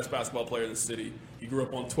was the best basketball player in the city. He grew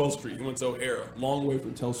up on 12th Street. He went to O'Hara, long way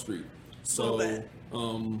from 12th Street. So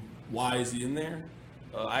why is he in there?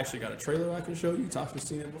 I actually got a trailer I can show you. Tasha's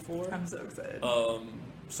seen it before. I'm so excited.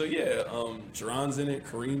 So yeah, Jerron's in it,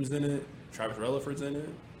 Kareem's in it, Travis Relaford's in it,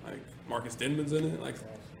 like Marcus Denman's in it. Like,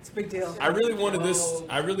 it's a big deal. I really wanted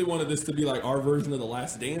this to be like our version of The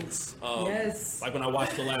Last Dance. Yes. Like when I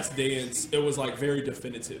watched The Last Dance, it was like very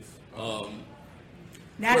definitive.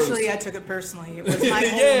 Naturally, I took it personally. It was my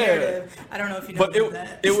own narrative. I don't know if you know But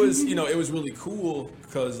that. it was, it was really cool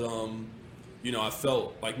because, I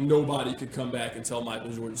felt like nobody could come back and tell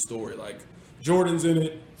Michael Jordan's story. Like Jordan's in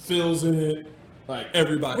it, Phil's in it, like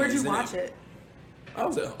everybody. Where'd you watch it? I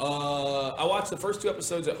watched the first 2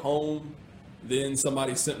 episodes at home. Then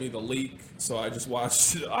somebody sent me the leak, so I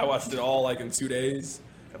watched it all like in 2 days,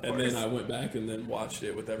 and then I went back and then watched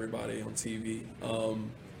it with everybody on TV.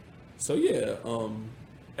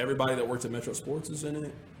 Everybody that worked at Metro Sports is in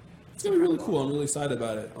it. It's gonna be really cool. I'm really excited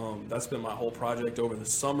about it. That's been my whole project over the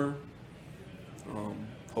summer.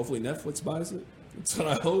 Hopefully Netflix buys it. That's what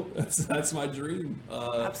I hope. That's my dream.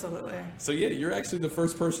 Absolutely. So yeah, you're actually the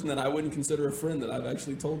first person that I wouldn't consider a friend that I've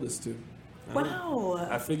actually told this to. Wow.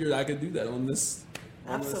 I figured I could do that on this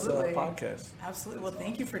podcast. Absolutely. Well,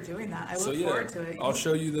 thank you for doing that. I look forward to it. I'll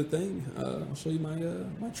show you the thing. I'll show you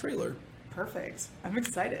my trailer. Perfect. I'm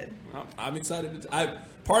excited. I'm excited.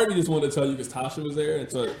 Part of me just wanted to tell you because Tasha was there, and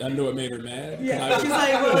so I know it made her mad. Yeah, she's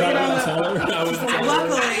like, well,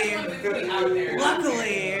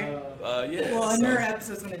 luckily. Yeah. Well, and her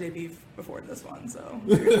episode's going to debut before this one, so.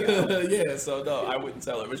 There you go. Yeah, so no, I wouldn't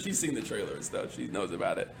tell her, but she's seen the trailer and stuff. She knows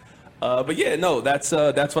about it. But yeah, no, that's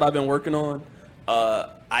what I've been working on.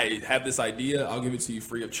 I have this idea. I'll give it to you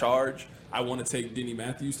free of charge. I want to take Denny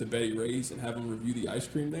Matthews to Betty Ray's and have him review the ice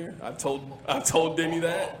cream there. I've told Denny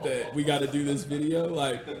that we got to do this video.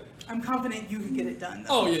 Like, I'm confident you can get it done,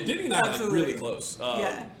 though. Oh yeah, Denny and I are like really close.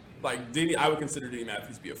 Yeah. Like Denny, I would consider Denny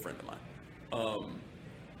Matthews to be a friend of mine.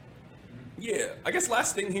 Yeah, I guess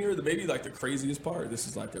last thing here, maybe like the craziest part. This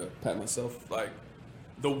is like a pat myself. Like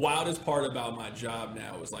the wildest part about my job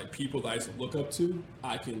now is like people that I used to look up to.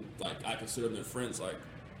 I consider them their friends. Like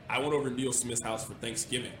I went over to Neil Smith's house for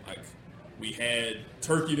Thanksgiving. Like we had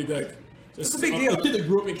turkey together. It's a big deal. A kid that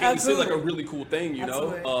grew up in Kansas City, like a Absolutely. really cool thing, you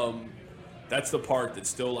know. Absolutely. That's the part that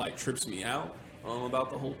still like trips me out about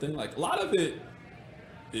the whole thing. Like a lot of it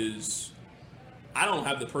is I don't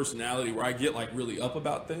have the personality where I get like really up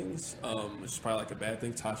about things, which is probably like a bad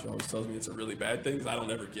thing. Tasha always tells me it's a really bad thing because I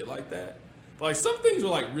don't ever get like that. Like, some things are,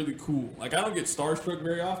 like, really cool. Like, I don't get starstruck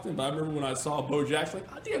very often, but I remember when I saw Bo Jackson, like,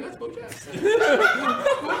 oh, damn, that's Bo Jackson.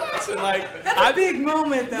 Bo Jackson, like. That's a big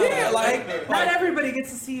moment, though. Yeah, not everybody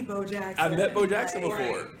gets to see Bo Jackson. I've met Bo Jackson before.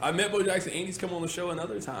 Right. I met Bo Jackson, and he's come on the show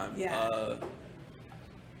another time. Yeah.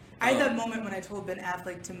 I had that moment when I told Ben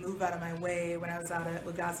Affleck to move out of my way when I was out at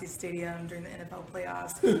Legacy Stadium during the NFL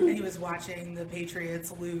playoffs, and he was watching the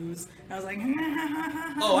Patriots lose. And I was like,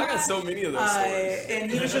 oh, I got so many of those stories.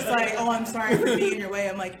 And he was just like, oh, I'm sorry for being in your way.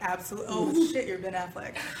 I'm like, absolutely. Oh, shit, you're Ben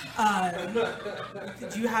Affleck.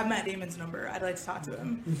 Do you have Matt Damon's number? I'd like to talk to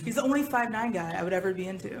him. He's the only 5'9" guy I would ever be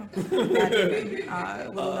into. Matt Damon.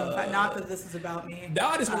 Not that this is about me. Now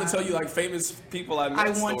I just want to tell you, like, famous people I met.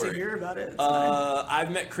 I want to hear about it.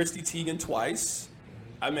 I've met Christy Teigen twice.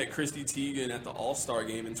 I met Christy Teigen at the All-Star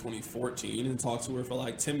game in 2014 and talked to her for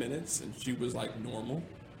like 10 minutes, and she was like normal.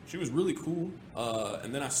 She was really cool.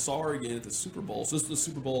 And then I saw her again at the Super Bowl. So this is the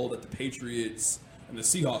Super Bowl that the Patriots and the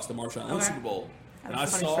Seahawks, the Marshawn Lynch Super Bowl. And I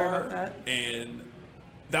saw her, and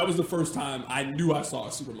that was the first time I knew I saw a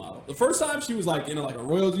supermodel. The first time she was like in a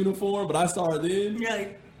Royals uniform, but I saw her then. You're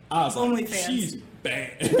like, I was only like, fans. She's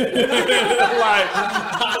bad.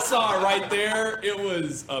 I saw her right there. It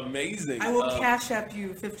was amazing. I will cash app you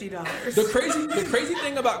 $50. The crazy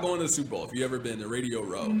thing about going to the Super Bowl, if you ever been to Radio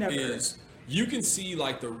Row, Never. is you can see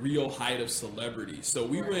like the real height of celebrity. So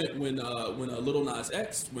we went when Lil Nas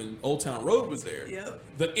X, when Old Town Road was there. Yep.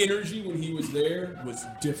 The energy when he was there was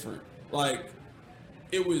different. Like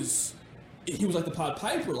it was. He was like the Pied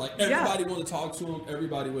Piper. Like everybody wanted to talk to him.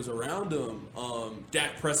 Everybody was around him.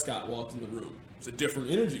 Dak Prescott walked in the room. It's a different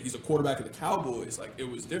energy. He's a quarterback of the Cowboys. Like it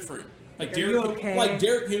was different. Like Derrick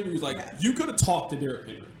Henry was like, you could have talked to Derrick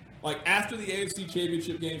Henry. Like after the AFC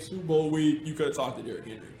Championship game, Super Bowl week, you could have talked to Derrick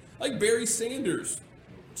Henry. Like Barry Sanders,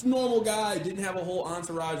 it's a normal guy. Didn't have a whole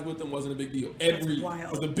entourage with him. Wasn't a big deal. Ed Reed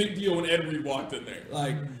was a big deal when Ed Reed walked in there.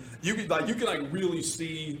 Like you can really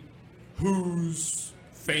see who's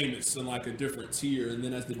famous in like a different tier, and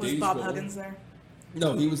then as the days go, was Bob Huggins there?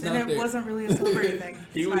 No, he was not there. It wasn't really a celebrity thing.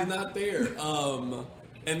 He was not there.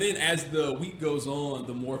 And then as the week goes on,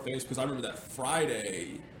 the more famous, because I remember that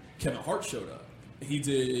Friday, Kevin Hart showed up. He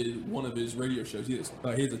did one of his radio shows. He has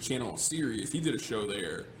a channel on Sirius. He did a show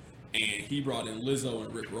there, and he brought in Lizzo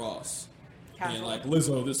and Rick Ross. Casual. And like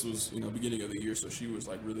Lizzo, this was beginning of the year, so she was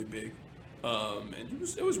like really big. And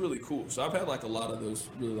it was really cool. So I've had like a lot of those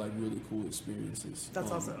really cool experiences. That's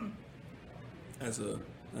awesome.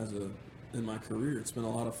 In my career, it's been a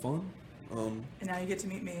lot of fun. And now you get to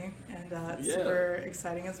meet me, and it's super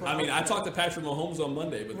exciting as well. I mean, I talked to Patrick Mahomes on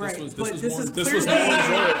Monday, but this was more enjoyable. This is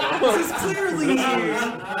clearly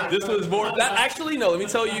This was more. Actually, no. Let me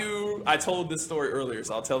tell you. I told this story earlier,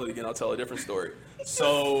 so I'll tell it again. I'll tell a different story.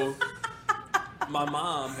 So. My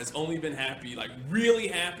mom has only been happy, like really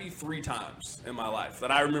happy, 3 times in my life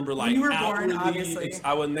that I remember. Like you were born, obviously.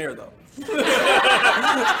 I wasn't there though, but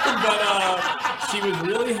she was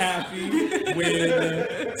really happy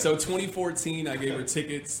when. So 2014, I gave her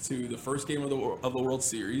tickets to the first game of the World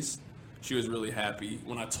Series. She was really happy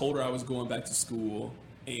when I told her I was going back to school,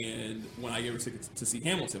 and when I gave her tickets to see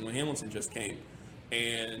Hamilton when Hamilton just came,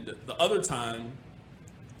 and the other time.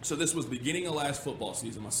 So this was the beginning of last football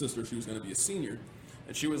season. My sister, she was going to be a senior.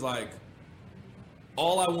 And she was like,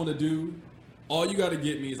 all I want to do, all you got to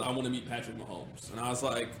get me is I want to meet Patrick Mahomes. And I was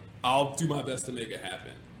like, I'll do my best to make it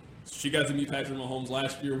happen. She got to meet Patrick Mahomes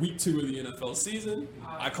last year, week 2 of the NFL season.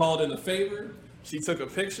 I called in a favor. She took a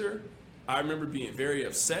picture. I remember being very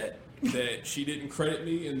upset that she didn't credit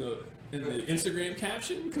me in the Instagram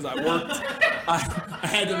caption because I worked. I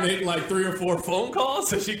had to make like 3 or 4 phone calls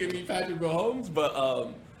so she could meet Patrick Mahomes. But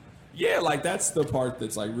yeah, like that's the part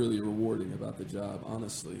that's like really rewarding about the job,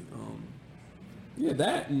 honestly. Yeah,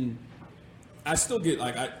 that and I still get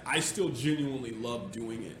like I still genuinely love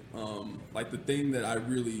doing it. Like the thing that I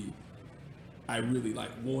really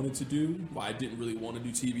like wanted to do, why I didn't really want to do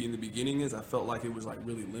TV in the beginning is I felt like it was like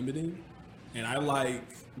really limiting, and I like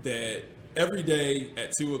that every day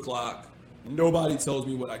at 2:00, nobody tells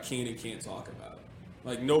me what I can and can't talk about.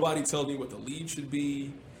 Like nobody tells me what the lead should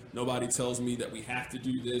be. Nobody tells me that we have to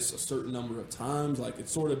do this a certain number of times. Like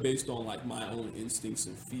it's sort of based on like my own instincts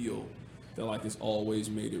and feel that like it's always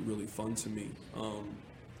made it really fun to me.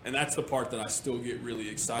 And that's the part that I still get really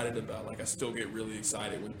excited about. Like I still get really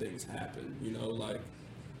excited when things happen, like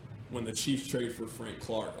when the Chiefs trade for Frank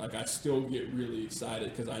Clark, like I still get really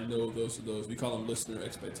excited because I know those we call them listener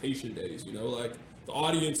expectation days, like the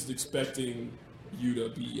audience is expecting you to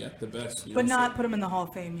be at the best. But not put him in the Hall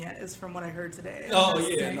of Fame yet, is from what I heard today. Oh,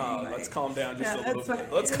 yeah, let's calm down just a little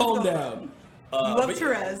bit. Let's calm down. You love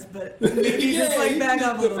Therese, but maybe just like back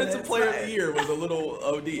up a little bit. Defensive Player of the Year was a little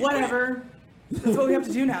OD. Whatever. That's what we have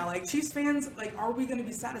to do now. Like Chiefs fans, like, are we going to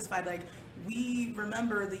be satisfied? Like, we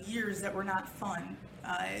remember the years that were not fun.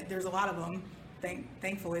 There's a lot of them.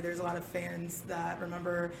 Thankfully, there's a lot of fans that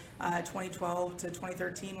remember 2012 to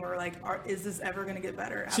 2013 where like, is this ever going to get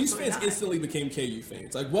better? Chiefs fans instantly became KU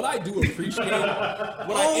fans. Like what I do appreciate,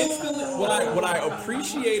 what I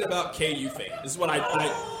appreciate about KU fans is what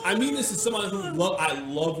I mean. This is someone who I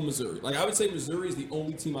love Missouri. Like I would say Missouri is the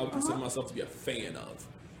only team I would consider myself to be a fan of.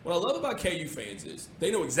 What I love about KU fans is they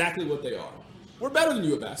know exactly what they are. We're better than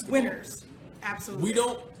you at basketball. Winners, absolutely.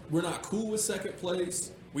 We're not cool with second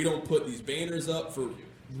place. We don't put these banners up for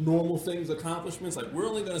normal things, accomplishments. Like, we're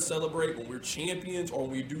only going to celebrate when we're champions or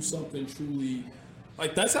when we do something truly.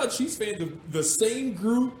 Like, that's how Chiefs fans, the same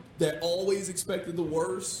group that always expected the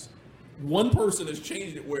worst, one person has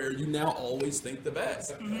changed it where you now always think the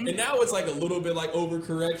best. Mm-hmm. And now it's like a little bit like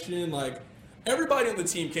overcorrection. Like, everybody on the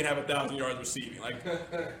team can't have 1,000 yards receiving. Like,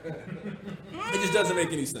 it just doesn't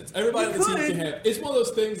make any sense. Everybody on the team can have. It's one of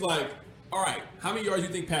those things like, all right, how many yards do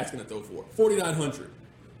you think Pat's going to throw for? 4,900.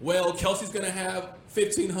 Well, Kelsey's going to have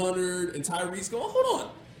 1,500, and Tyreek's going, hold on.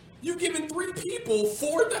 You've given 3 people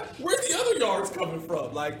 4,000. Where's the other yards coming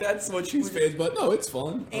from? Like, that's what Chiefs fans, but no, it's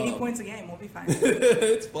fun. 80 points a game, we'll be fine.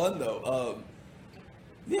 It's fun, though.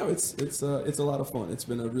 It's a lot of fun. It's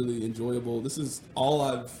been a really enjoyable. This is all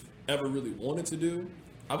I've ever really wanted to do.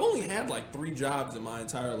 I've only had like 3 jobs in my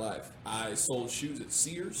entire life. I sold shoes at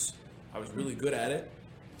Sears. I was really good at it.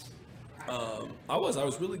 I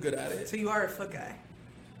was really good at it. So you are a foot guy.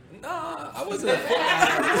 Nah, I wasn't a foot guy.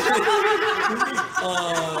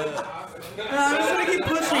 I'm just gonna keep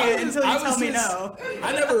pushing it until you tell me no.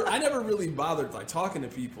 I never really bothered like talking to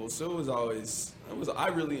people, so I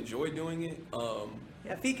really enjoyed doing it.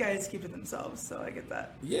 Yeah, feet guys keep it themselves, so I get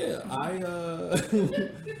that. Yeah,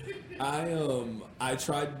 I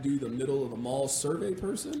tried to do the middle of the mall survey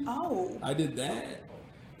person. Oh, I did that.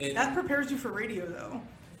 And that prepares you for radio though.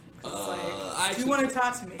 Do you want to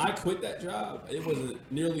talk to me? I quit that job. It wasn't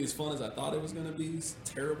nearly as fun as I thought it was going to be. It's a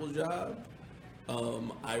terrible job.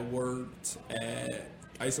 I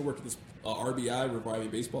used to work at this RBI, Reviving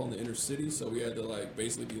Baseball in the inner city, so we had to like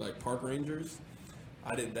basically be like park rangers.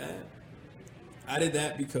 I did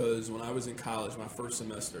that because when I was in college, my first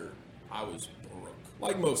semester, I was broke.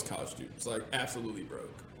 Like most college students, like absolutely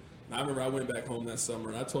broke. And I remember I went back home that summer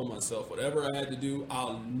and I told myself, whatever I had to do,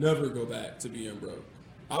 I'll never go back to being broke.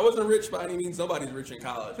 I wasn't rich by any means. Nobody's rich in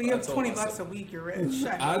college. But you have $20 a week. You're rich.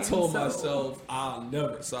 I told myself I'll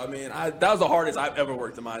never. So I mean, that was the hardest I've ever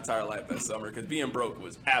worked in my entire life that summer because being broke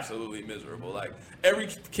was absolutely miserable. Like every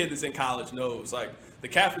kid that's in college knows, like the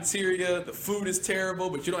cafeteria, the food is terrible,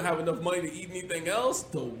 but you don't have enough money to eat anything else.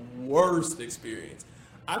 The worst experience.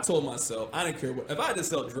 I told myself I didn't care if I had to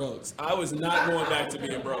sell drugs. I was not going back to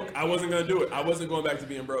being broke. I wasn't going to do it. I wasn't going back to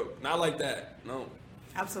being broke. Not like that. No.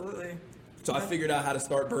 Absolutely. So I figured out how to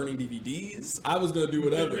start burning DVDs. I was gonna do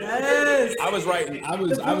whatever. Yes. I was writing. I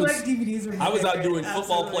was out doing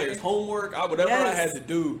football players' homework. Whatever I had to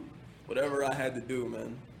do,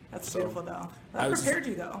 man. That's beautiful, though. That prepared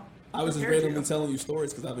you, though. I was just randomly telling you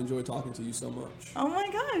stories because I've enjoyed talking to you so much. Oh my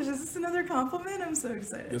gosh, is this another compliment? I'm so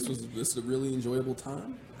excited. This was a really enjoyable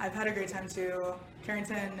time. I've had a great time too.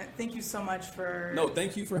 Carrington, thank you so much for... No,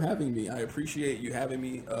 thank you for having me. I appreciate you having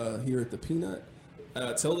me here at the Peanut.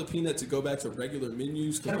 Tell the Peanut to go back to regular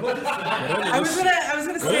menus. I was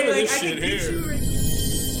gonna say, like, I could teach you.